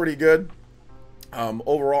 looking pretty good.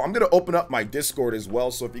 Overall, I'm gonna open up my Discord as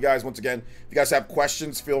well. So if you guys, once again, if you guys have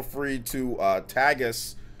questions, feel free to tag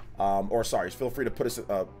us, feel free to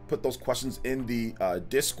put those questions in the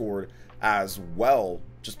Discord as well,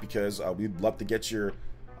 just because we'd love to get your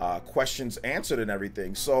questions answered and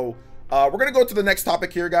everything. So we're gonna go to the next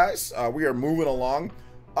topic here, guys. We are moving along.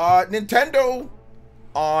 Nintendo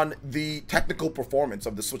on the technical performance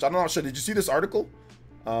of the Switch. I'm not sure. Did you see this article?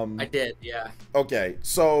 I did, yeah. Okay,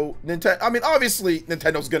 so obviously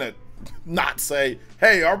Nintendo's gonna not say,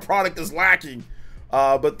 hey, our product is lacking,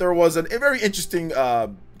 but there was a very interesting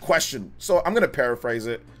question. So I'm gonna paraphrase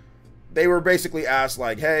it. They were basically asked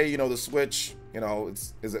like, hey, the Switch,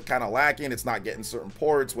 is it kind of lacking? It's not getting certain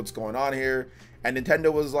ports. What's going on here? And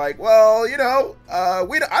Nintendo was like, well,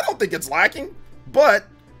 I don't think it's lacking, but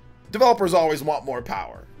developers always want more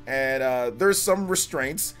power. And there's some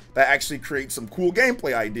restraints that actually create some cool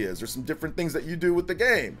gameplay ideas. There's some different things that you do with the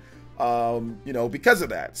game, because of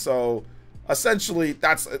that. So essentially,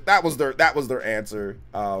 that was their answer.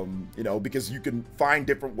 Because you can find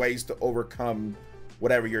different ways to overcome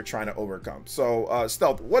whatever you're trying to overcome. So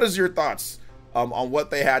Stealth, what is your thoughts on what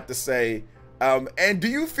they had to say? And do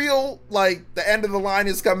you feel like the end of the line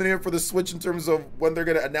is coming in for the Switch in terms of when they're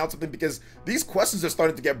going to announce something? Because these questions are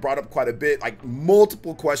starting to get brought up quite a bit, like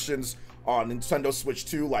multiple questions on Nintendo Switch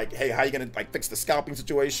 2, like, hey, how are you going to like fix the scalping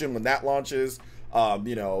situation when that launches? What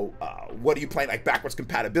are you planning, like backwards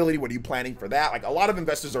compatibility? What are you planning for that? Like a lot of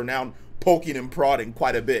investors are now poking and prodding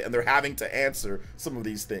quite a bit, and they're having to answer some of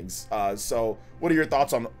these things. So what are your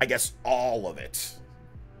thoughts on, I guess, all of it?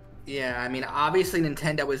 Yeah, I mean, obviously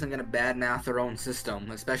Nintendo isn't going to badmouth their own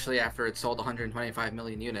system, especially after it sold 125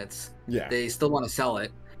 million units. Yeah. They still want to sell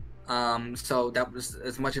it. So that was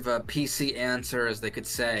as much of a PC answer as they could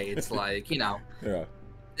say. It's like, yeah.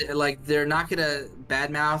 Like they're not going to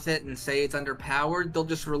badmouth it and say it's underpowered. They'll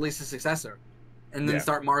just release a successor and then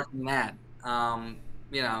start marketing that.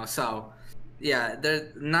 So yeah,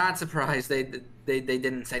 they're not surprised they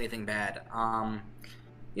didn't say anything bad.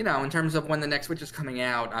 You know, in terms of when the next Switch is coming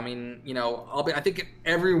out, I mean, you know, I think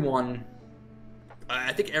everyone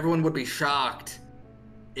would be shocked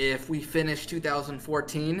if we finish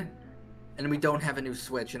 2014 and we don't have a new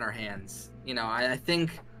Switch in our hands. You know, I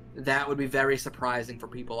think that would be very surprising for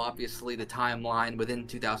people. Obviously, the timeline within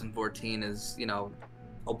 2014 is, you know,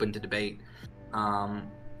 open to debate.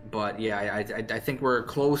 But yeah, I think we're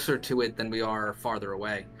closer to it than we are farther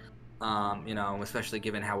away. You know, especially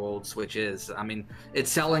given how old Switch is. I mean, it's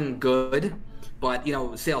selling good, but you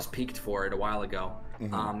know, sales peaked for it a while ago.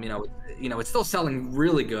 Mm-hmm. You know, it's still selling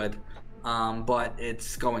really good, but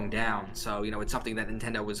it's going down. So you know, it's something that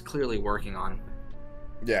Nintendo was clearly working on.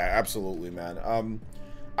 Yeah, absolutely, man.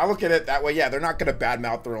 I look at it that way. Yeah, they're not going to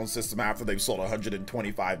badmouth their own system after they've sold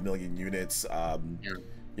 125 million units. Yeah.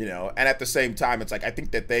 You know, and at the same time, it's like I think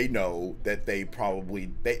that they know that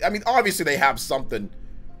I mean, obviously they have something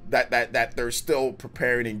that they're still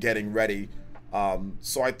preparing and getting ready.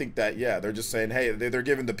 So I think that, yeah, they're just saying, hey, they're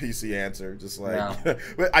giving the PC answer, just like, Yeah.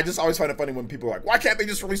 I just always find it funny when people are like, why can't they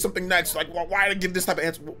just release something next? Like, why give this type of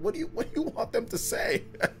answer? What do you want them to say?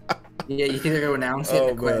 Yeah, you think they're going to announce it?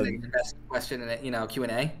 Oh, The man. best question in it, you know, Q&A.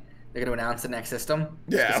 They're going to announce the next system.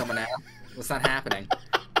 Yeah. Someone asked. It's not happening.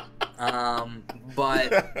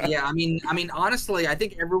 But yeah, I mean, honestly, I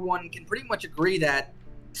think everyone can pretty much agree that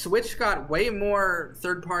Switch got way more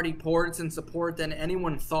third-party ports and support than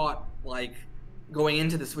anyone thought. Like going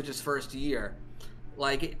into the Switch's first year,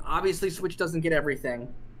 like obviously Switch doesn't get everything,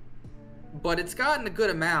 but it's gotten a good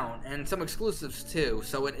amount and some exclusives too.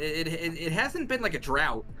 So it hasn't been like a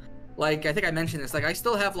drought. Like I think I mentioned this. Like I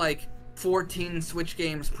still have like 14 Switch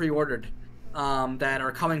games pre-ordered that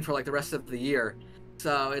are coming for like the rest of the year.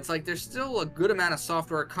 So it's like there's still a good amount of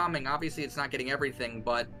software coming. Obviously, it's not getting everything,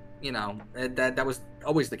 but you know that was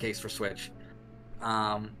always the case for Switch.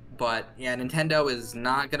 But yeah, Nintendo is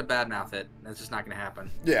not gonna badmouth it. That's just not gonna happen.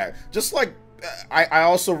 Yeah, just like I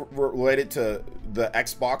also related to the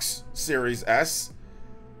Xbox Series S.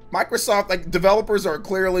 Microsoft, like, developers are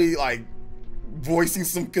clearly like voicing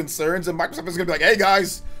some concerns, and Microsoft is gonna be like, hey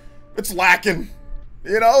guys, it's lacking.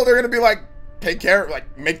 You know, they're gonna be like, take care,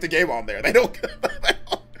 like, make the game on there. They don't.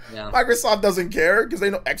 Yeah. Microsoft doesn't care because they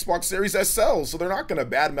know Xbox Series S sells, so they're not gonna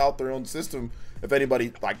badmouth their own system. If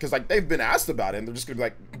anybody, like, because like they've been asked about it, and they're just gonna be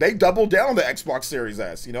like, they doubled down on the Xbox Series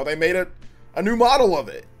S. You know, they made a new model of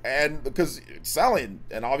it, and because it's selling,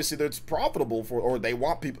 and obviously it's profitable or they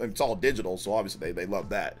want people. It's all digital, so obviously they love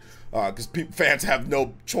that because fans have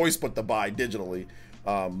no choice but to buy digitally.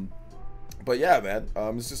 But yeah, man,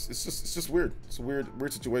 it's just weird. It's a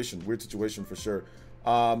weird situation for sure.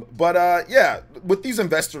 But yeah, with these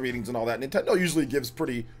investor readings and all that, Nintendo usually gives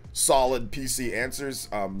pretty solid PC answers.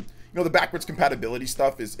 You know, the backwards compatibility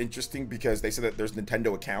stuff is interesting because they say that there's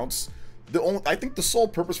Nintendo accounts. I think the sole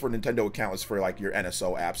purpose for a Nintendo account is for like your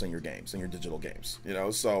NSO apps and your games and your digital games, you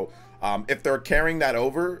know? So if they're carrying that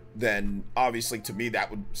over, then obviously to me that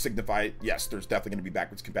would signify, yes, there's definitely going to be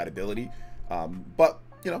backwards compatibility. But,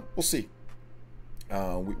 you know, we'll see.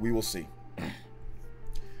 We will see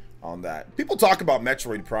on that. People talk about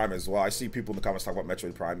Metroid Prime as well. I see people in the comments talk about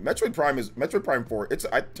Metroid Prime. Metroid Prime 4.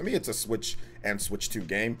 To me, it's a Switch and Switch 2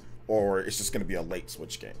 game, or it's just going to be a late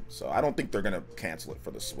Switch game. So I don't think they're going to cancel it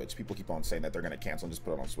for the Switch. People keep on saying that they're going to cancel and just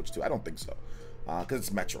put it on Switch 2. I don't think so, because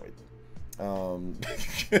it's Metroid.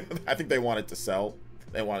 I think they want it to sell.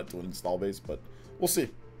 They want it to an install base, but we'll see.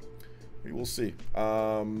 We will see.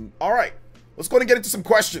 All right, let's go ahead and get into some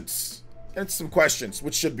questions.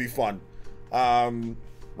 Which should be fun.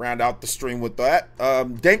 Round out the stream with that.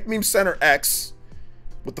 Dank Meme Center X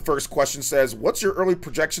with the first question says, what's your early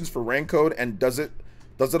projections for Raincode, and does it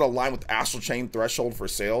align with Astral Chain threshold for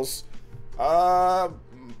sales? My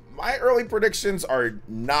early predictions are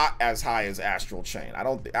not as high as Astral Chain.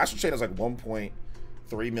 Astral Chain is like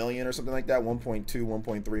 1.3 million or something like that, 1.2,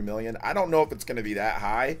 1.3 million. I don't know if it's going to be that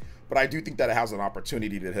high, but I do think that it has an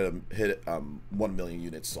opportunity to hit 1 million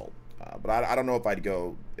units sold. But I don't know if I'd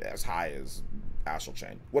go as high as Astral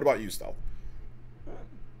Chain. What about you, Stealth?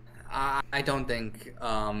 I don't think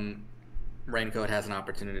Raincode has an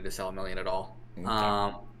opportunity to sell 1 million at all.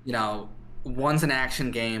 Okay. You know, one's an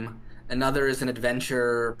action game, another is an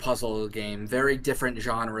adventure puzzle game. Very different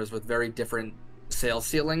genres with very different sales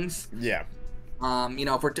ceilings. Yeah. You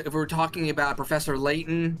know, if we're talking about Professor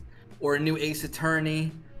Layton or a new Ace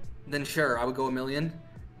Attorney, then sure, I would go 1 million.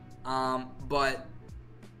 But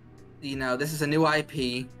you know, this is a new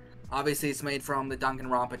IP. Obviously, it's made from the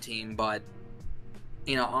Danganronpa team, but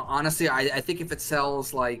you know, honestly, I think if it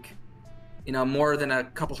sells like, you know, more than a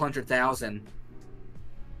couple 100,000,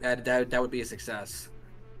 that would be a success.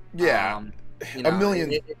 Yeah. You A know,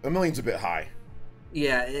 million, a million's a bit high.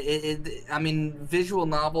 yeah, I mean, visual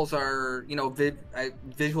novels are, you know,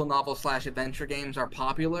 visual novel slash adventure games are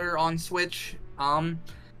popular on Switch.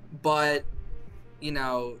 But you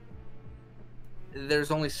know,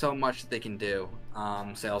 there's only so much that they can do,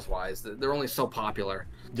 sales wise. They're only so popular.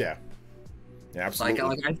 Yeah, yeah, absolutely.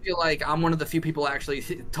 Like I feel like I'm one of the few people actually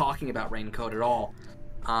talking about Raincoat at all.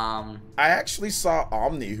 I actually saw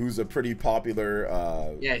Omni, who's a pretty popular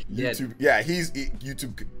Yeah, he YouTube. did. Yeah, he's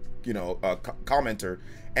YouTube, you know, commenter,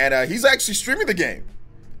 and he's actually streaming the game.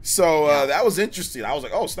 So Yeah. that was interesting. I was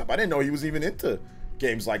like, oh snap! I didn't know he was even into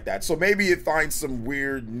games like that. So maybe it finds some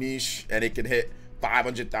weird niche and it could hit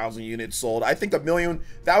 500,000 units sold. I think a million,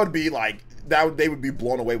 that would be like, they would be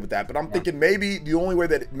blown away with that. But I'm thinking maybe the only way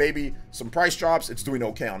that maybe some price drops, it's doing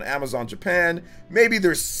okay on Amazon Japan. Maybe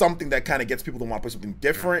there's something that kind of gets people to want to play something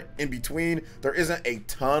different in between. There isn't a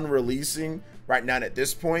ton releasing right now at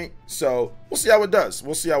this point, so we'll see how it does.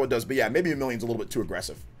 We'll see how it does. But yeah, maybe a million's a little bit too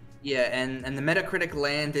aggressive. Yeah, and the Metacritic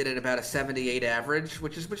landed at about a 78 average,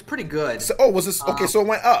 which is pretty good. So, oh, was this okay? So it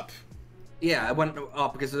went up. Yeah, it went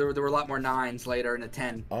up because there were a lot more 9s later in the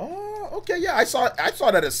 10. Oh, okay. Yeah, I saw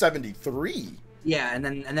that at 73. Yeah, and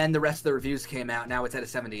then the rest of the reviews came out. Now it's at a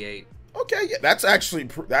 78. Okay, yeah, that's actually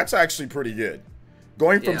pretty good.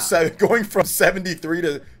 Going from Yeah. going from 73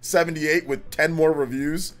 to 78 with 10 more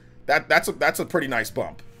reviews. That's a pretty nice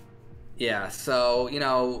bump. Yeah, so you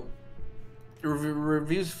know,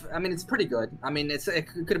 reviews. I mean, it's pretty good. I mean, it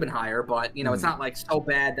could have been higher, but you know, it's not like so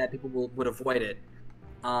bad that people would avoid it.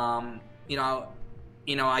 You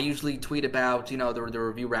know, I usually tweet about the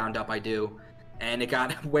review roundup I do, and it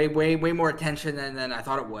got way more attention than I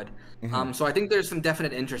thought it would. So I think there's some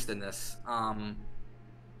definite interest in this.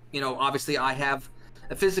 You know, obviously I have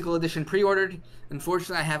a physical edition pre-ordered.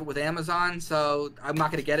 Unfortunately, I have it with Amazon, so I'm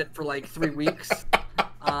not gonna get it for like 3 weeks,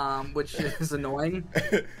 which is annoying.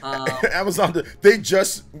 Amazon, they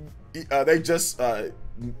just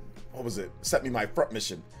what was it? Sent me my front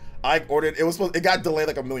mission. I ordered it got delayed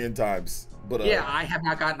like a million times. But yeah, I have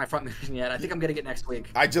not gotten my front mission yet. I think I'm getting it next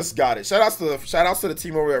week. I just got it. Shout outs to the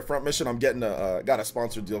team over at Front Mission. I'm getting got a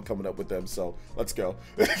sponsored deal coming up with them, so let's go.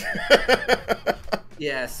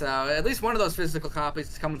 Yeah, so at least one of those physical copies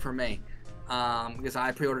is coming from me, because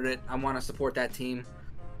I pre-ordered it. I want to support that team.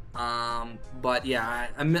 But yeah,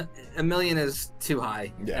 a million is too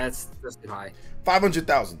high. Yeah, that's too high.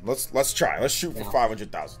 500,000. Let's try. Let's shoot for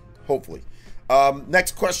 500,000. Hopefully.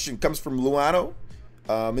 Next question comes from Luano.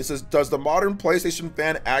 It says, does the modern PlayStation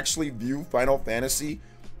fan actually view Final Fantasy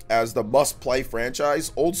as the must-play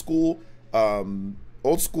franchise? Old school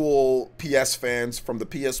PS fans from the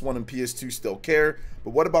PS1 and PS2 still care,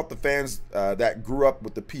 but what about the fans that grew up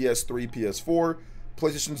with the PS3, PS4?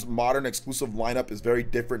 PlayStation's modern exclusive lineup is very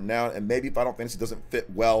different now, and maybe Final Fantasy doesn't fit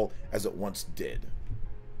well as it once did.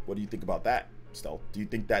 What do you think about that, Stel? Do you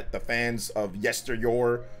think that the fans of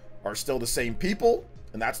yesteryear are still the same people,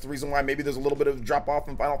 and that's the reason why maybe there's a little bit of a drop off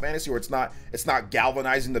in Final Fantasy, or it's not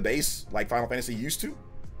galvanizing the base like Final Fantasy used to?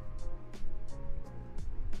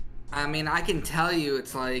 I mean, I can tell you,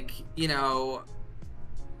 it's like, you know,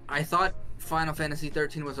 I thought Final Fantasy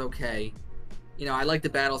 13 was okay. You know, I liked the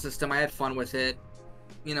battle system. I had fun with it.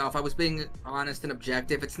 You know, if I was being honest and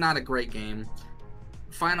objective, it's not a great game.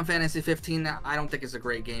 Final Fantasy 15, I don't think is a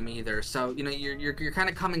great game either. So, you know, you're kind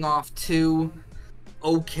of coming off two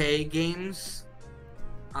okay games.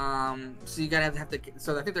 So you gotta have to.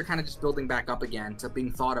 So I think they're kind of just building back up again to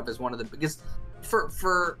being thought of as one of the biggest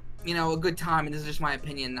for you know, a good time. And this is just my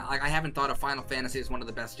opinion. Like, I haven't thought of Final Fantasy as one of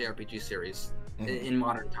the best JRPG series in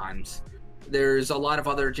modern times. There's a lot of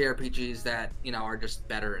other JRPGs that, you know, are just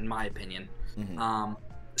better in my opinion.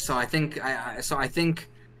 So I think I think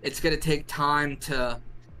it's gonna take time to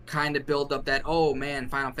kind of build up that, oh man,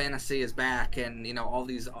 Final Fantasy is back, and you know, all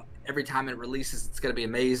these, every time it releases, it's gonna be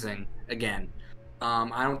amazing again.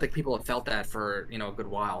 I don't think people have felt that for, you know, a good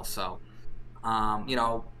while. So, you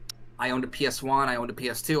know, I owned a PS1, I owned a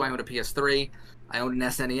PS2, I owned a PS3, I owned an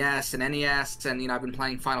SNES, an NES, and you know, I've been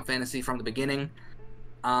playing Final Fantasy from the beginning.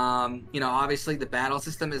 You know, obviously the battle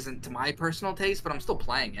system isn't to my personal taste, but I'm still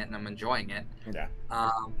playing it and I'm enjoying it. Yeah.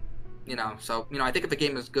 You know, so, you know, I think if the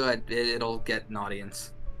game is good, it'll get an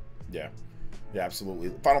audience. Yeah. Yeah, absolutely.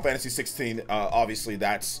 Final Fantasy 16, obviously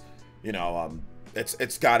that's, you know,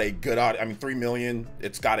 it's got a good I mean, 3 million.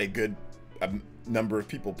 It's got a good number of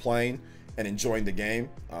people playing and enjoying the game.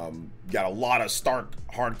 Got a lot of stark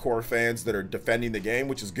hardcore fans that are defending the game,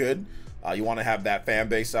 which is good. You want to have that fan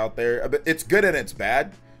base out there. But it's good and it's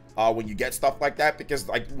bad when you get stuff like that, because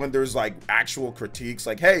like when there's like actual critiques,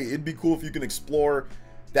 like, hey, it'd be cool if you can explore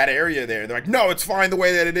that area there. They're like, no, it's fine the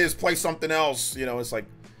way that it is. Play something else. You know, it's like,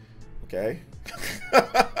 okay,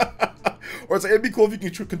 Or it's like, it'd be cool if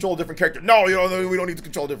you can control a different character. No, you know, we don't need to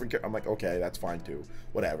control a different character. I'm like, okay, that's fine too.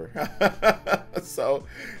 Whatever. So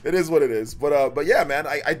it is what it is. But yeah, man,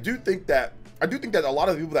 I do think that a lot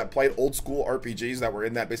of the people that played old school RPGs that were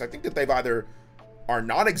in that base, I think that they've either are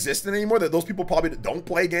non-existent anymore, that those people probably don't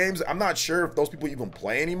play games. I'm not sure if those people even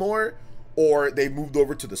play anymore, or they moved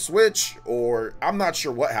over to the Switch, or I'm not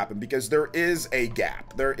sure what happened, because there is a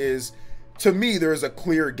gap. To me, there is a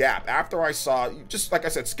clear gap. After I saw, just like I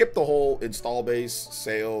said, skip the whole install base,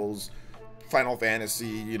 sales, Final Fantasy,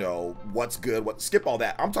 you know, what's good, skip all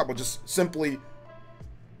that. I'm talking about just simply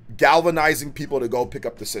galvanizing people to go pick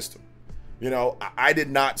up the system. You know, I did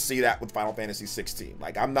not see that with Final Fantasy 16.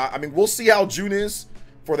 Like, I mean, we'll see how June is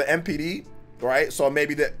for the MPD, right? So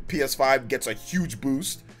maybe the PS5 gets a huge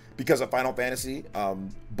boost because of Final Fantasy.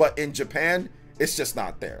 But in Japan, it's just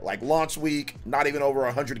not there. Like, launch week, not even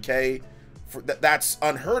over 100K. That's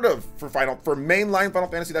unheard of for mainline Final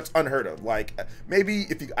Fantasy. That's unheard of. Like, maybe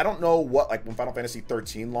if you, I don't know what, like when Final Fantasy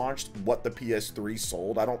 13 launched, what the PS3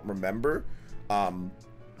 sold. I don't remember.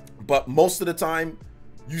 But most of the time,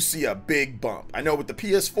 you see a big bump. I know with the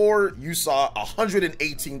PS4, you saw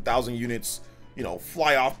 118,000 units, you know,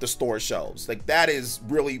 fly off the store shelves. Like, that is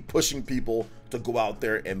really pushing people to go out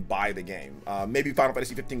there and buy the game. Maybe Final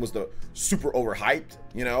Fantasy 15 was the super overhyped,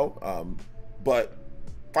 you know, but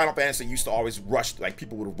Final Fantasy used to always rush, like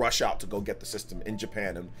people would rush out to go get the system in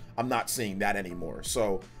Japan, and I'm not seeing that anymore.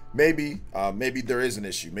 So maybe there is an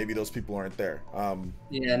issue. Maybe those people aren't there.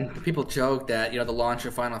 Yeah, and people joke that, you know, the launch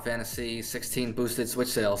of Final Fantasy 16 boosted Switch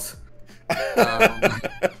sales. Because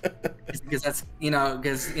that's,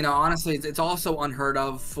 honestly, it's also unheard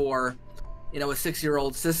of for, you know, a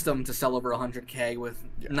 6-year-old system to sell over 100K with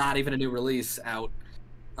not even a new release out.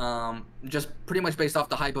 Just pretty much based off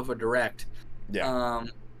the hype of a direct. Yeah.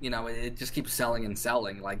 You know, it just keeps selling and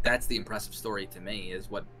selling. Like, that's the impressive story to me, is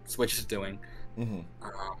what Switch is doing. Mm-hmm.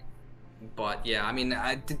 But yeah, I mean,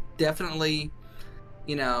 definitely,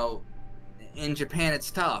 you know, in Japan it's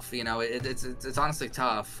tough. You know, it's honestly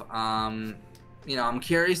tough. You know, I'm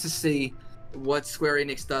curious to see what Square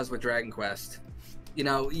Enix does with Dragon Quest. You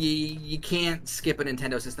know, you can't skip a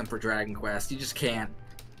Nintendo system for Dragon Quest. You just can't.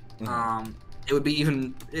 Mm-hmm. It would be I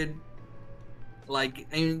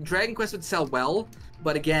mean, Dragon Quest would sell well,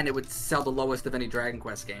 but again, it would sell the lowest of any Dragon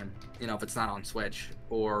Quest game, you know, if it's not on Switch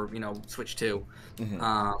or, you know, Switch 2.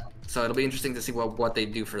 Mm-hmm. So it'll be interesting to see what they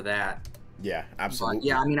do for that. Yeah, absolutely. But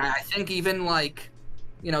yeah, I mean, I think even, like,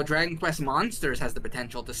 you know, Dragon Quest Monsters has the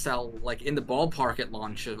potential to sell, like, in the ballpark at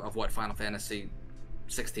launch of what Final Fantasy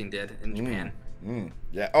 16 did in Japan.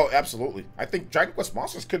 Yeah, oh, absolutely. I think Dragon Quest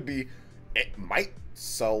Monsters it might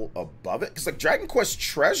sell above it, because, like, Dragon Quest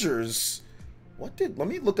Treasures... let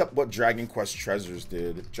me look up what Dragon Quest Treasures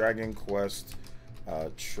did. Dragon Quest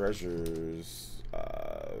Treasures,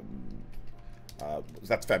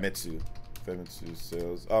 that's Famitsu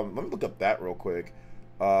sales. Let me look up that real quick.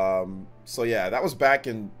 So yeah, that was back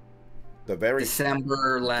in the very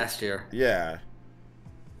December last year. Yeah,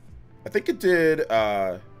 I think it did.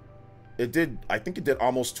 I think it did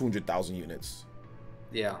almost 200,000 units.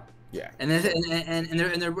 Yeah. Yeah, and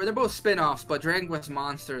they're both spin-offs, but Dragon Quest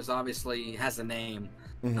Monsters obviously has a name,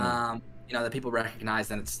 mm-hmm. You know, that people recognize,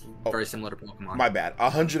 and it's very similar to Pokemon. My bad.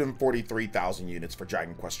 143,000 units for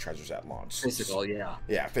Dragon Quest Treasures at launch. Physical, yeah.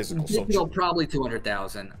 Yeah, physical. Digital, probably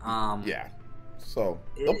 200,000. Yeah, so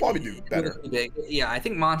they'll probably do better. Yeah, I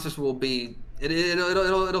think Monsters will be.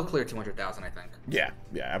 It'll clear 200,000. I think. Yeah,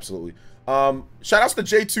 absolutely. Shout outs to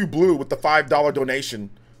J2 Blue with the $5 donation.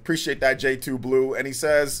 Appreciate that, J2 Blue, and he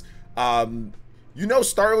says, you know,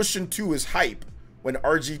 Star Ocean 2 is hype when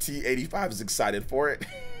RGT 85 is excited for it.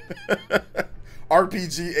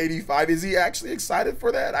 RPG 85, is he actually excited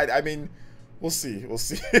for that? I mean, we'll see. We'll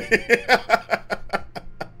see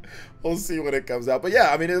when it comes out. But yeah,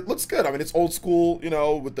 I mean, it looks good. I mean, it's old school, you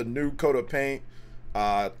know, with the new coat of paint.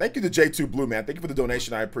 Thank you to J2 Blue, man. Thank you for the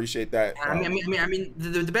donation. I appreciate that. I mean,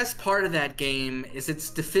 the best part of that game is it's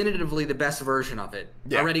definitively the best version of it.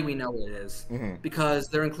 Yeah. Already we know it is, because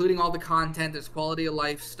they're including all the content. There's quality of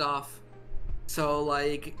life stuff. So,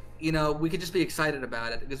 like, you know, we could just be excited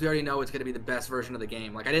about it because we already know it's going to be the best version of the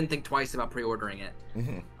game. Like, I didn't think twice about pre-ordering it.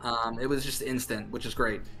 It was just instant, which is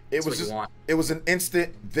great. It was an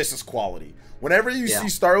instant. This is quality. Whenever you see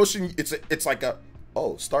Star Ocean, it's like a.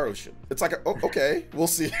 Oh, Star Ocean. It's like, oh, okay, we'll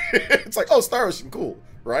see. It's like, oh, Star Ocean, cool,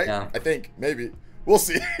 right? Yeah. I think, maybe. We'll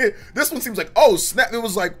see. This one seems like, oh, snap. It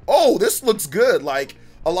was like, oh, this looks good. Like,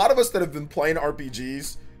 a lot of us that have been playing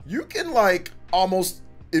RPGs, you can, like, almost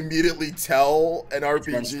immediately tell an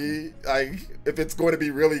RPG, like, if it's going to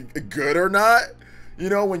be really good or not. You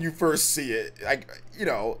know, when you first see it, like, you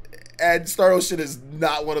know, and Star Ocean is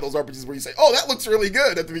not one of those RPGs where you say, "Oh, that looks really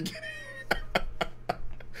good" at the beginning.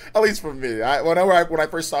 At least for me, when I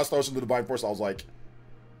first saw Star Ocean: The Divine Force, I was like,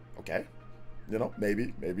 okay, you know,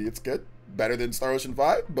 maybe it's good, better than Star Ocean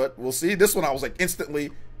 5, but we'll see. This one, I was like instantly,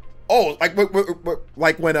 oh, like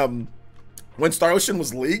when Star Ocean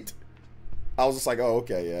was leaked, I was just like, oh,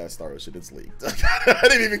 okay, yeah, Star Ocean, it's leaked. I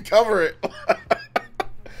didn't even cover it.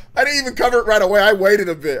 I didn't even cover it right away. I waited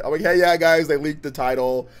a bit. I'm like, hey, yeah, guys, they leaked the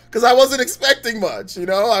title, because I wasn't expecting much, you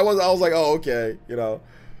know. I was like, oh, okay, you know.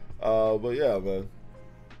 But yeah, man,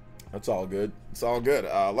 that's all good. It's all good.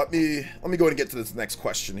 Let me go ahead and get to this next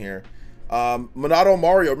question here. Monado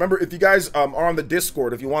Mario, remember, if you guys are on the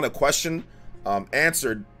Discord, if you want a question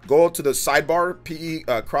answered, go to the sidebar,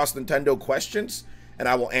 PE Cross Nintendo questions, and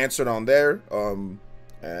I will answer it on there.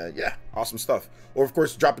 Yeah, awesome stuff. Or of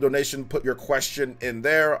course, drop a donation, put your question in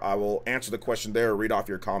there. I will answer the question there, or read off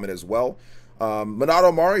your comment as well.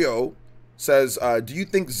 Monado Mario says, do you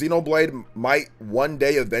think Xenoblade might one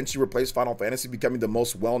day eventually replace Final Fantasy, becoming the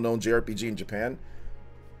most well-known JRPG in Japan?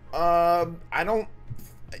 I don't.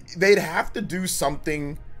 They'd have to do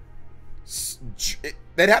something.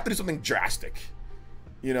 They'd have to do something drastic.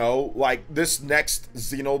 You know, like this next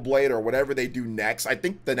Xenoblade or whatever they do next. I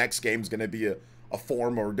think the next game is going to be a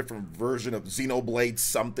form or a different version of Xenoblade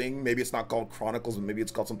something. Maybe it's not called Chronicles, and maybe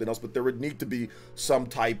it's called something else. But there would need to be some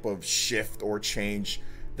type of shift or change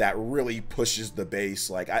that really pushes the base.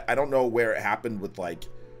 Like, I don't know where it happened with, like,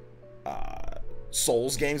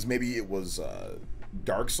 Souls games. Maybe it was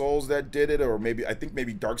Dark Souls that did it, or I think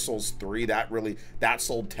maybe Dark Souls 3, that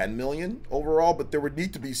sold 10 million overall. But there would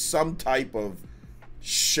need to be some type of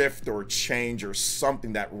shift or change or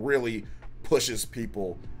something that really pushes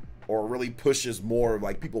people, or really pushes more of,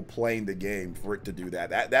 like, people playing the game for it to do that.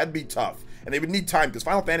 That'd be tough. And they would need time, because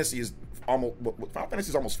Final Fantasy is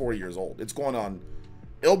almost 40 years old. It's going on,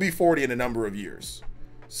 it'll be 40 in a number of years.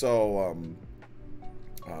 So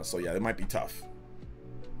so yeah, it might be tough.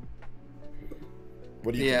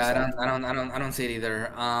 What do you think? Yeah, I don't see it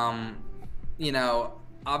either. You know,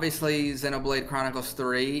 obviously Xenoblade Chronicles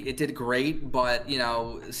 3, it did great, but, you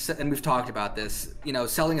know, and we've talked about this, you know,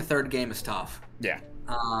 selling a third game is tough. Yeah.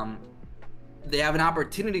 They have an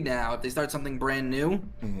opportunity now if they start something brand new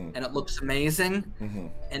and it looks amazing,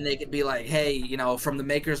 and they could be like, hey, you know, from the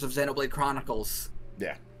makers of Xenoblade Chronicles.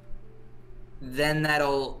 Yeah. Then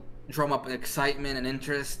that'll drum up excitement and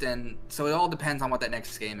interest, and so it all depends on what that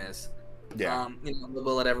next game is. Yeah. You know,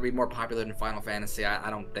 will it ever be more popular than Final Fantasy? I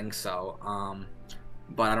don't think so.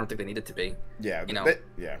 But I don't think they need it to be. Yeah. You know.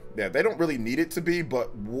 They don't really need it to be,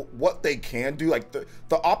 but what they can do, like the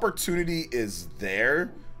opportunity is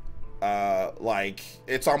there. Like,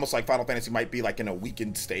 it's almost like Final Fantasy might be like in a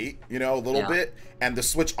weakened state, you know, a little bit. And the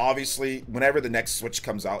Switch, obviously, whenever the next Switch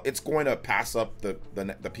comes out, it's going to pass up the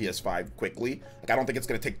PS5 quickly. Like, I don't think it's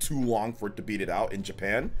going to take too long for it to beat it out in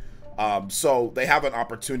Japan. So they have an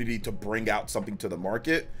opportunity to bring out something to the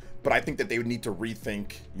market, but I think that they would need to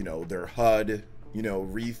rethink, you know, their HUD, you know,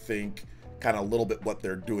 rethink kind of a little bit what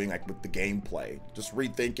they're doing, like with the gameplay. Just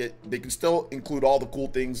rethink it. They can still include all the cool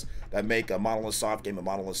things that make a Monolith Soft game a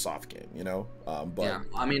Monolith Soft game, you know. But yeah,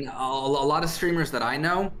 I mean, a lot of streamers that I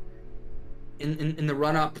know, in the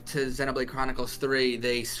run up to Xenoblade Chronicles 3,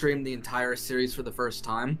 they streamed the entire series for the first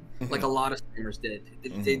time, like a lot of streamers did.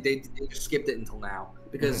 They just skipped it until now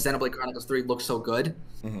because Xenoblade Chronicles 3 looks so good.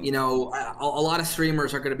 You know, a lot of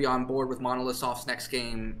streamers are going to be on board with Monolith Soft's next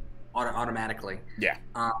game automatically. Yeah.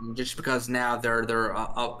 Just because now they're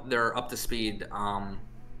up to speed.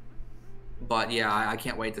 But yeah, I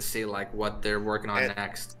can't wait to see like what they're working on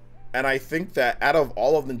next. And I think that out of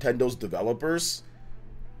all of Nintendo's developers,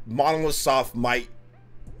 Monolith Soft might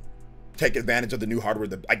take advantage of the new hardware.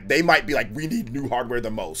 Like, they might be like, we need new hardware the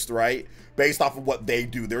most, right? Based off of what they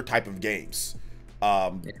do, their type of games.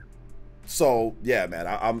 So yeah, man,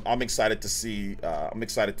 I'm excited to see. I'm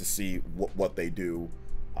excited to see what they do.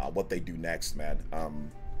 What they do next, man.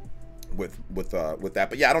 With that,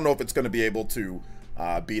 but yeah, I don't know if it's going to be able to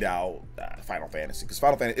beat out Final Fantasy, because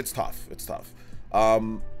Final Fantasy, it's tough. It's tough.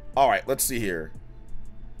 All right, let's see here.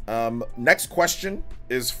 Next question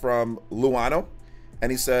is from Luano,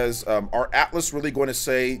 and he says, "Are Atlas really going to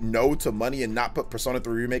say no to money and not put Persona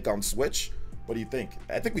 3 Remake on Switch? What do you think?"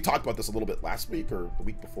 I think we talked about this a little bit last week or the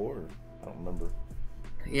week before. Or, I don't remember.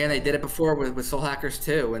 Yeah, they did it before with Soul Hackers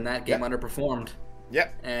 2, and that game underperformed.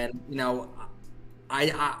 Yep. And, you know,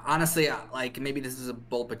 I honestly, like, maybe this is a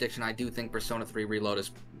bold prediction. I do think Persona 3 Reload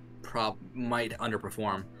might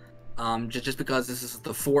underperform. Just because this is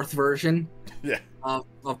the 4th version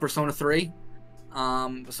of Persona 3.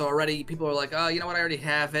 So already people are like, oh, you know what, I already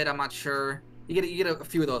have it. I'm not sure. you get a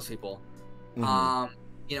few of those people. Mm-hmm.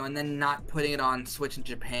 You know, and then not putting it on Switch in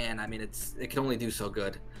Japan. I mean, it can only do so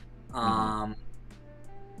good. Mm-hmm.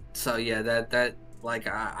 So yeah, that like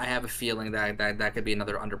I have a feeling that could be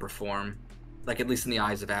another underperform, like at least in the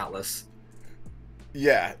eyes of Atlas.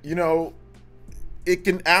 Yeah, you know, it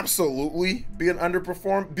can absolutely be an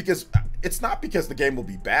underperform because it's not because the game will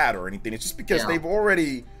be bad or anything. It's just because Yeah. they've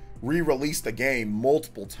already re-released the game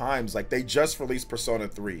multiple times. Like they just released Persona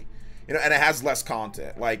 3, you know, and it has less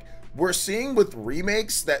content. Like we're seeing with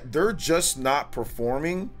remakes that they're just not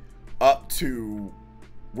performing up to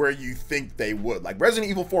where you think they would. Like Resident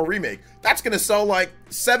Evil 4 remake, that's gonna sell like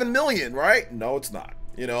 7 million, right? No, it's not.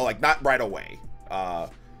 You know, like not right away.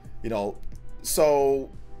 You know, so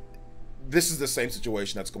this is the same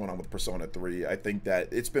situation that's going on with Persona 3. I think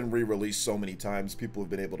that it's been re-released so many times, people have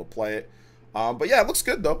been able to play it. But yeah, it looks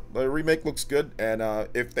good though. The remake looks good, and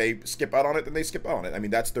if they skip out on it, then they skip out on it. I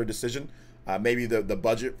mean, that's their decision. Maybe the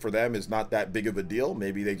budget for them is not that big of a deal.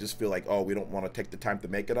 Maybe they just feel like, oh, we don't want to take the time to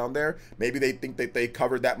make it on there. Maybe they think that they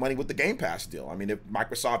covered that money with the Game Pass deal. I mean, if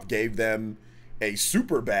Microsoft gave them a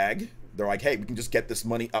super bag, they're like, hey, we can just get this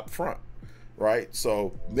money up front, right?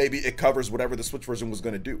 So maybe it covers whatever the Switch version was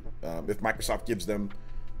going to do. If Microsoft gives them,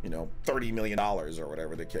 you know, $30 million or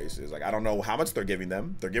whatever the case is. Like, I don't know how much they're giving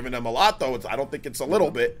them. They're giving them a lot, though. I don't think it's a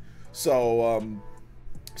little bit.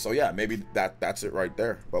 So yeah, maybe that's it right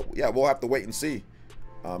there. But yeah, we'll have to wait and see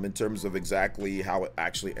in terms of exactly how it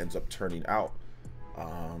actually ends up turning out.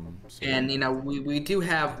 So, And you know, we do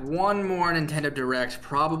have one more Nintendo Direct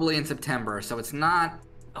probably in September, so it's not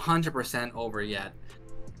 100% over yet.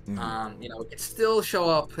 You know, it could still show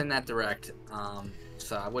up in that Direct.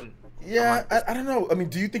 So I wouldn't. yeah, I don't know. I mean,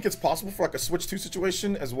 do you think it's possible for like a Switch 2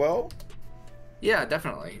 situation as well? Yeah,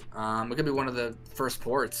 definitely. It could be one of the first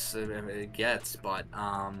ports if it gets, but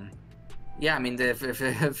yeah, I mean, if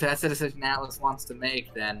that's the decision Atlas wants to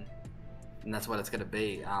make, then that's what it's gonna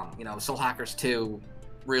be. You know, Soul Hackers 2,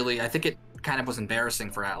 really, I think it kind of was embarrassing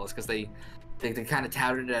for Atlas because they kind of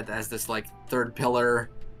touted it as this like third pillar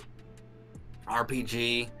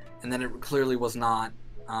RPG, and then it clearly was not.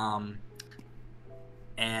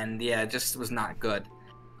 And yeah, it just was not good.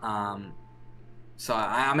 So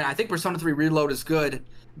I mean, I think Persona 3 Reload is good,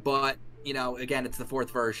 but you know, again, it's the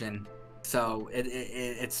fourth version, so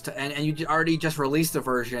and you already just released a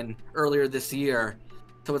version earlier this year,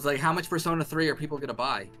 so it's like, how much Persona 3 are people gonna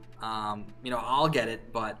buy? You know, I'll get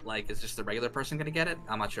it, but like, is just the regular person gonna get it?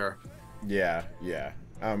 I'm not sure. Yeah, yeah.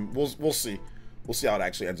 We'll see. We'll see how it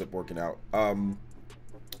actually ends up working out. All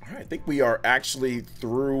right, I think we are actually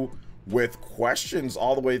through with questions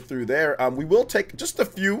all the way through there. We will take just a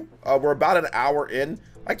few. We're about an hour in.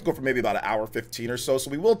 I like to go for maybe about an hour 15 or so. So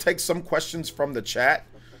we will take some questions from the chat.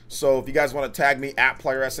 So if you guys want to tag me at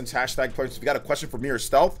PlayerEssence, hashtag PlayerEssence, if you got a question for me or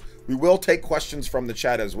Stealth, we will take questions from the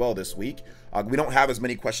chat as well this week. We don't have as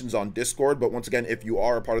many questions on Discord, but once again, if you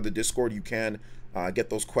are a part of the Discord, you can get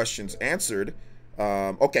those questions answered.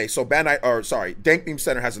 Okay, so Dank Beam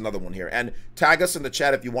Center has another one here, and tag us in the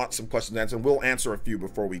chat if you want some questions answered, and we'll answer a few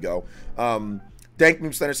before we go. Dank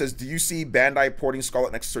Beam Center says, do you see Bandai porting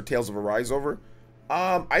Scarlet Nexus or Tales of Arise over?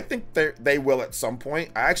 I think they will at some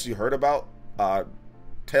point. I actually heard about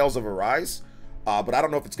Tales of Arise, but I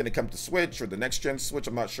don't know if it's going to come to Switch or the next gen Switch.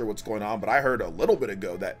 I'm not sure what's going on, but I heard a little bit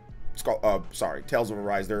ago that Tales of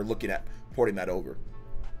Arise, they're looking at porting that over.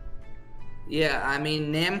 Yeah, I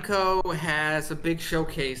mean, Namco has a big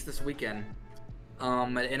showcase this weekend at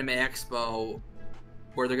Anime Expo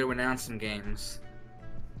where they're going to announce some games.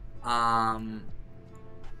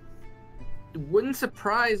 Wouldn't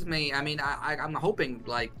surprise me. I mean, I'm hoping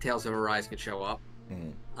like Tales of Arise could show up.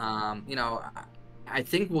 You know, I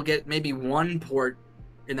think we'll get maybe one port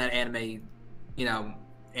in that Anime, you know,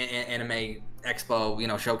 Anime Expo, you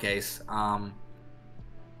know, showcase. Yeah,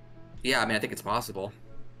 I mean, I think it's possible.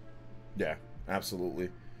 Yeah, absolutely.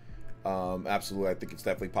 Absolutely. I think it's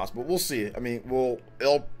definitely possible. We'll see. I mean,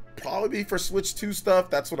 it'll probably be for Switch 2 stuff.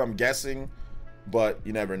 That's what I'm guessing. But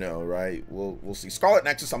you never know, right? We'll see. Scarlet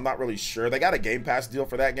Nexus, I'm not really sure. They got a Game Pass deal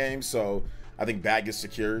for that game, so I think bag is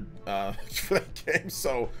secured for that game.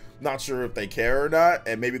 So not sure if they care or not.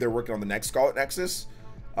 And maybe they're working on the next Scarlet Nexus.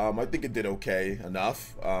 I think it did okay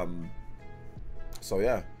enough. So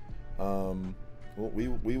yeah.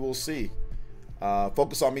 We will see.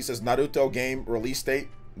 Focus on Me says Naruto game release date,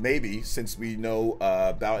 maybe, since we know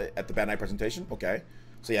about it at the Bandai presentation. Okay,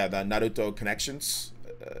 so yeah, the Naruto Connections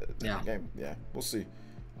game. Yeah, we'll see.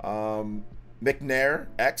 McNair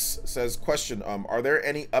X says, question: are there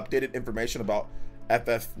any updated information about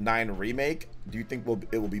FF9 remake? Do you think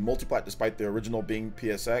it will be multiplied despite the original being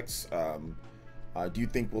PSX? Do you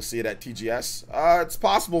think we'll see it at TGS? It's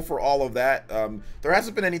possible for all of that. There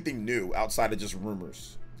hasn't been anything new outside of just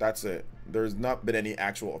rumors. That's it. There's not been any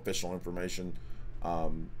actual official information.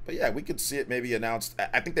 But yeah, we could see it maybe announced.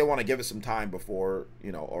 I think they want to give it some time before,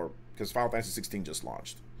 you know, or because Final Fantasy 16 just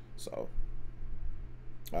launched. So,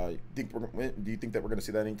 do you think that we're going to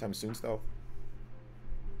see that anytime soon, still?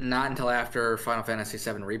 Not until after Final Fantasy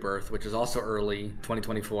VII Rebirth, which is also early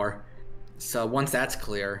 2024. So once that's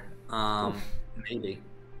clear, maybe.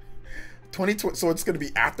 2020. So it's going to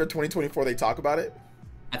be after 2024 they talk about it?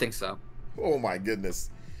 I think so. Oh my goodness.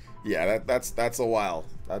 Yeah, that's a while.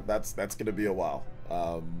 That's going to be a while.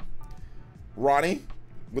 Ronnie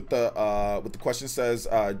with the question says,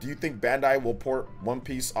 do you think Bandai will port One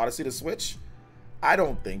Piece Odyssey to Switch? I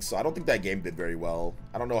don't think so. I don't think that game did very well.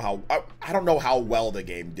 I don't know how well the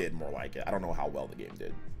game did, more like it. I don't know how well the game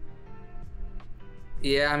did.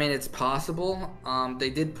 Yeah, I mean, it's possible.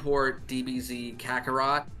 They did port DBZ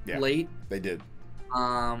Kakarot late. They did.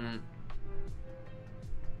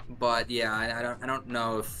 But yeah, I don't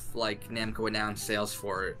know if like Namco announced sales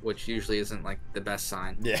for it, which usually isn't like the best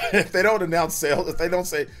sign. Yeah, if they don't announce sales, if they don't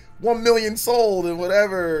say 1 million sold and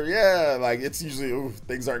whatever, yeah, like it's usually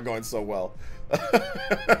things aren't going so well.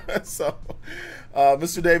 So,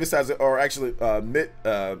 Mr. Davis has, or actually,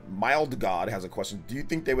 Mild God has a question. Do you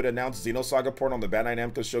think they would announce Xenosaga port on the Bandai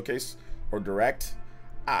Namco showcase or direct?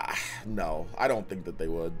 No, I don't think that they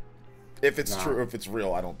would. If it's true, if it's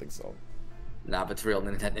real, I don't think so. Nah, if it's real,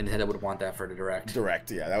 Nintendo would want that for the direct.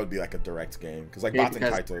 Direct, yeah, that would be like a direct game, because like Baten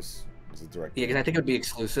Kaitos is a direct. Yeah, because I think it would be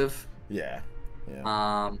exclusive. Yeah,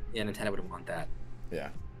 yeah. Yeah, Nintendo would want that. Yeah,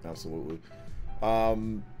 absolutely.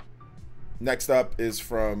 Next up is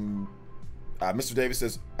from Mr. Davis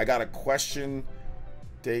says, I got a question.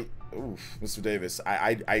 Oof, Mr. Davis,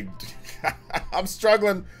 I'm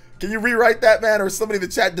struggling. Can you rewrite that, man? Or somebody in the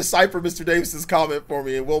chat decipher Mr. Davis's comment for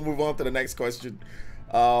me, and we'll move on to the next question.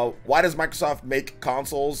 Why does Microsoft make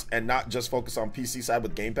consoles and not just focus on PC side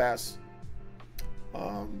with Game Pass?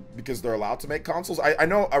 Because they're allowed to make consoles. I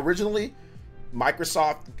know originally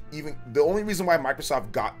Microsoft, the only reason why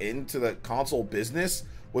Microsoft got into the console business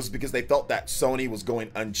was because they felt that Sony was going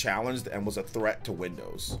unchallenged and was a threat to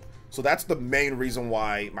Windows. So that's the main reason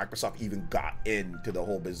why Microsoft even got into the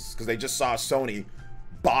whole business, because they just saw Sony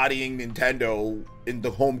bodying Nintendo in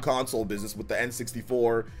the home console business with the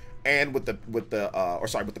N64 and with the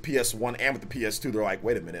PS1 and with the PS2. They're like,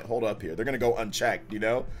 wait a minute, hold up here. They're gonna go unchecked, you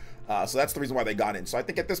know? So that's the reason why they got in. So I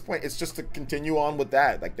think at this point it's just to continue on with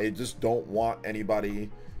that. Like they just don't want anybody,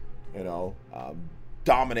 you know,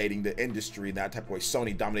 dominating the industry in that type of way.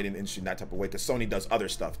 Sony dominating the industry in that type of way, because Sony does other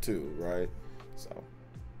stuff too, right? So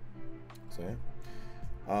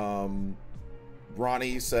yeah.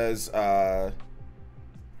 Ronnie says,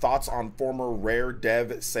 thoughts on former Rare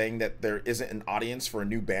dev saying that there isn't an audience for a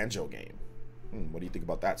new Banjo game. What do you think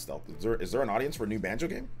about that, Stealth? Is there an audience for a new Banjo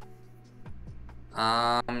game?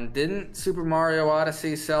 Didn't Super Mario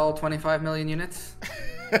Odyssey sell 25 million units?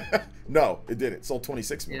 No, it didn't. It sold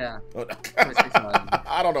 26 million. Yeah. Oh, no. 26 million.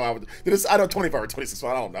 I don't know how it, I know 25 or 26,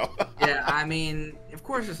 I don't know. Yeah, I mean, of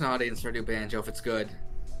course there's an audience for a new Banjo if it's good.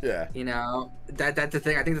 Yeah. You know, that's the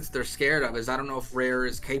thing. I think that's what they're scared of, is I don't know if Rare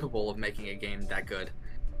is capable of making a game that good.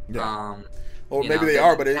 Yeah. Well, maybe they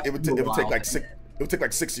are, but it would take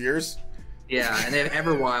like 6 years. Yeah, and they have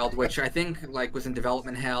Everwild, which I think like was in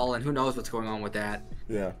development hell, and who knows what's going on with that.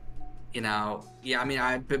 Yeah. You know, yeah, I mean,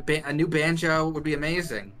 a new Banjo would be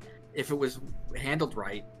amazing if it was handled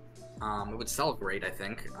right. It would sell great, I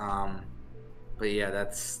think. But yeah,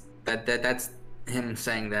 that's him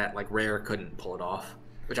saying that like Rare couldn't pull it off,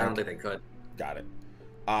 which I don't think they could. Got it.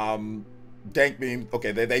 Dank Beam.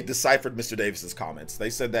 Okay, they deciphered Mr. Davis's comments. They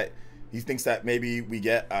said that he thinks that maybe we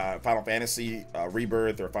get Final Fantasy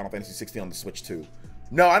Rebirth or Final Fantasy 16 on the Switch too.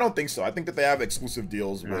 No, I don't think so. I think that they have exclusive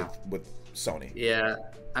deals with Sony. Yeah,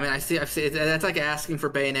 I mean, I see. That's like asking for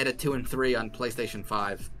Bayonetta 2 and 3 on PlayStation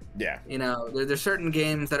 5. Yeah. You know, there's certain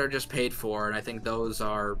games that are just paid for, and I think those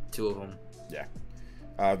are two of them. Yeah.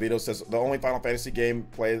 Vito says, the only Final Fantasy game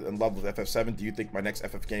played in love with FF7. Do you think my next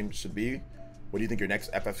FF game should be? What do you think your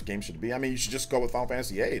next FF game should be? I mean, you should just go with Final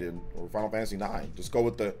Fantasy 8 or Final Fantasy 9. Just go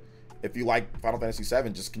with the... If you like Final Fantasy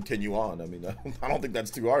 7, just continue on. I mean, I don't think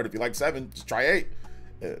that's too hard. If you like 7, just try 8.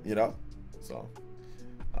 You know? So...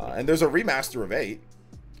 and there's a remaster of 8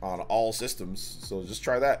 on all systems, so just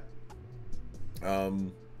try that.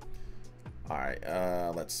 Alright,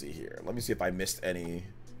 let's see here. Let me see if I missed any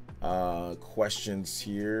questions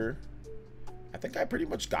here. I think I pretty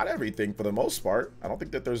much got everything for the most part. I don't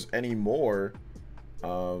think that there's any more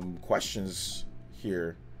questions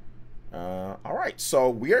here. All right, so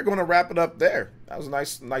we are going to wrap it up there. That was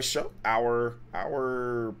a nice show,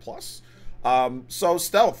 hour plus. So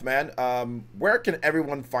Stealth, man, where can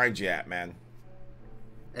everyone find you at, man?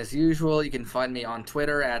 As usual, you can find me on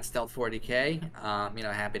Twitter at Stealth40K. You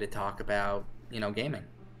know, happy to talk about, you know, gaming.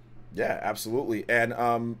 Yeah, absolutely.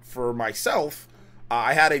 And for myself,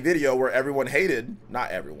 I had a video where everyone hated,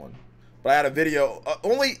 not everyone, but I had a video,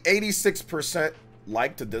 only 86%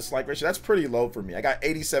 like to dislike ratio. That's pretty low for me. I got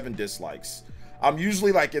 87 dislikes. I'm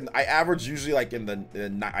usually like I average usually like in the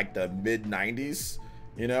mid 90s,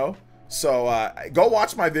 you know? So go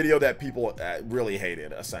watch my video that people really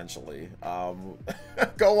hated, essentially.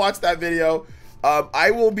 Go watch that video.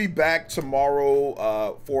 I will be back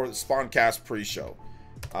tomorrow for the Spawncast pre-show.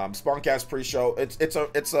 Spawncast pre-show.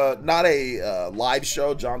 It's not a live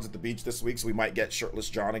show. John's at the beach this week, so we might get shirtless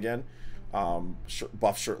John again.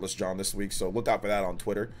 Buff shirtless John this week, so look out for that on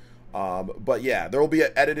Twitter. But yeah, there will be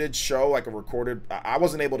an edited show, like a recorded. I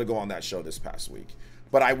wasn't able to go on that show this past week,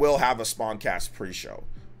 but I will have a Spawncast pre-show.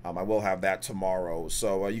 I will have that tomorrow,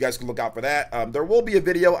 so you guys can look out for that. There will be a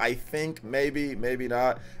video, I think, maybe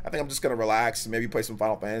not. I think I'm just gonna relax, maybe play some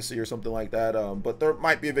Final Fantasy or something like that. But there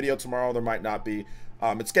might be a video tomorrow, there might not be.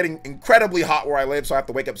 It's getting incredibly hot where I live, so I have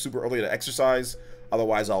to wake up super early to exercise.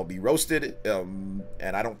 Otherwise, I'll be roasted, and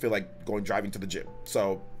I don't feel like driving to the gym.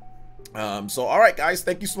 So all right, guys,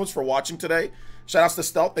 thank you so much for watching today. Shout outs to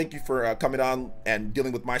Stealth. Thank you for coming on and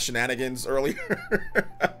dealing with my shenanigans earlier.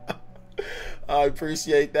 I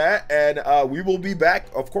appreciate that, and we will be back,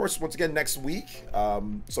 of course, once again next week.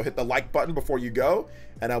 So hit the like button before you go,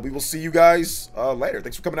 and we will see you guys later.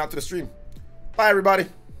 Thanks for coming out to the stream. Bye, everybody.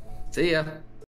 See ya.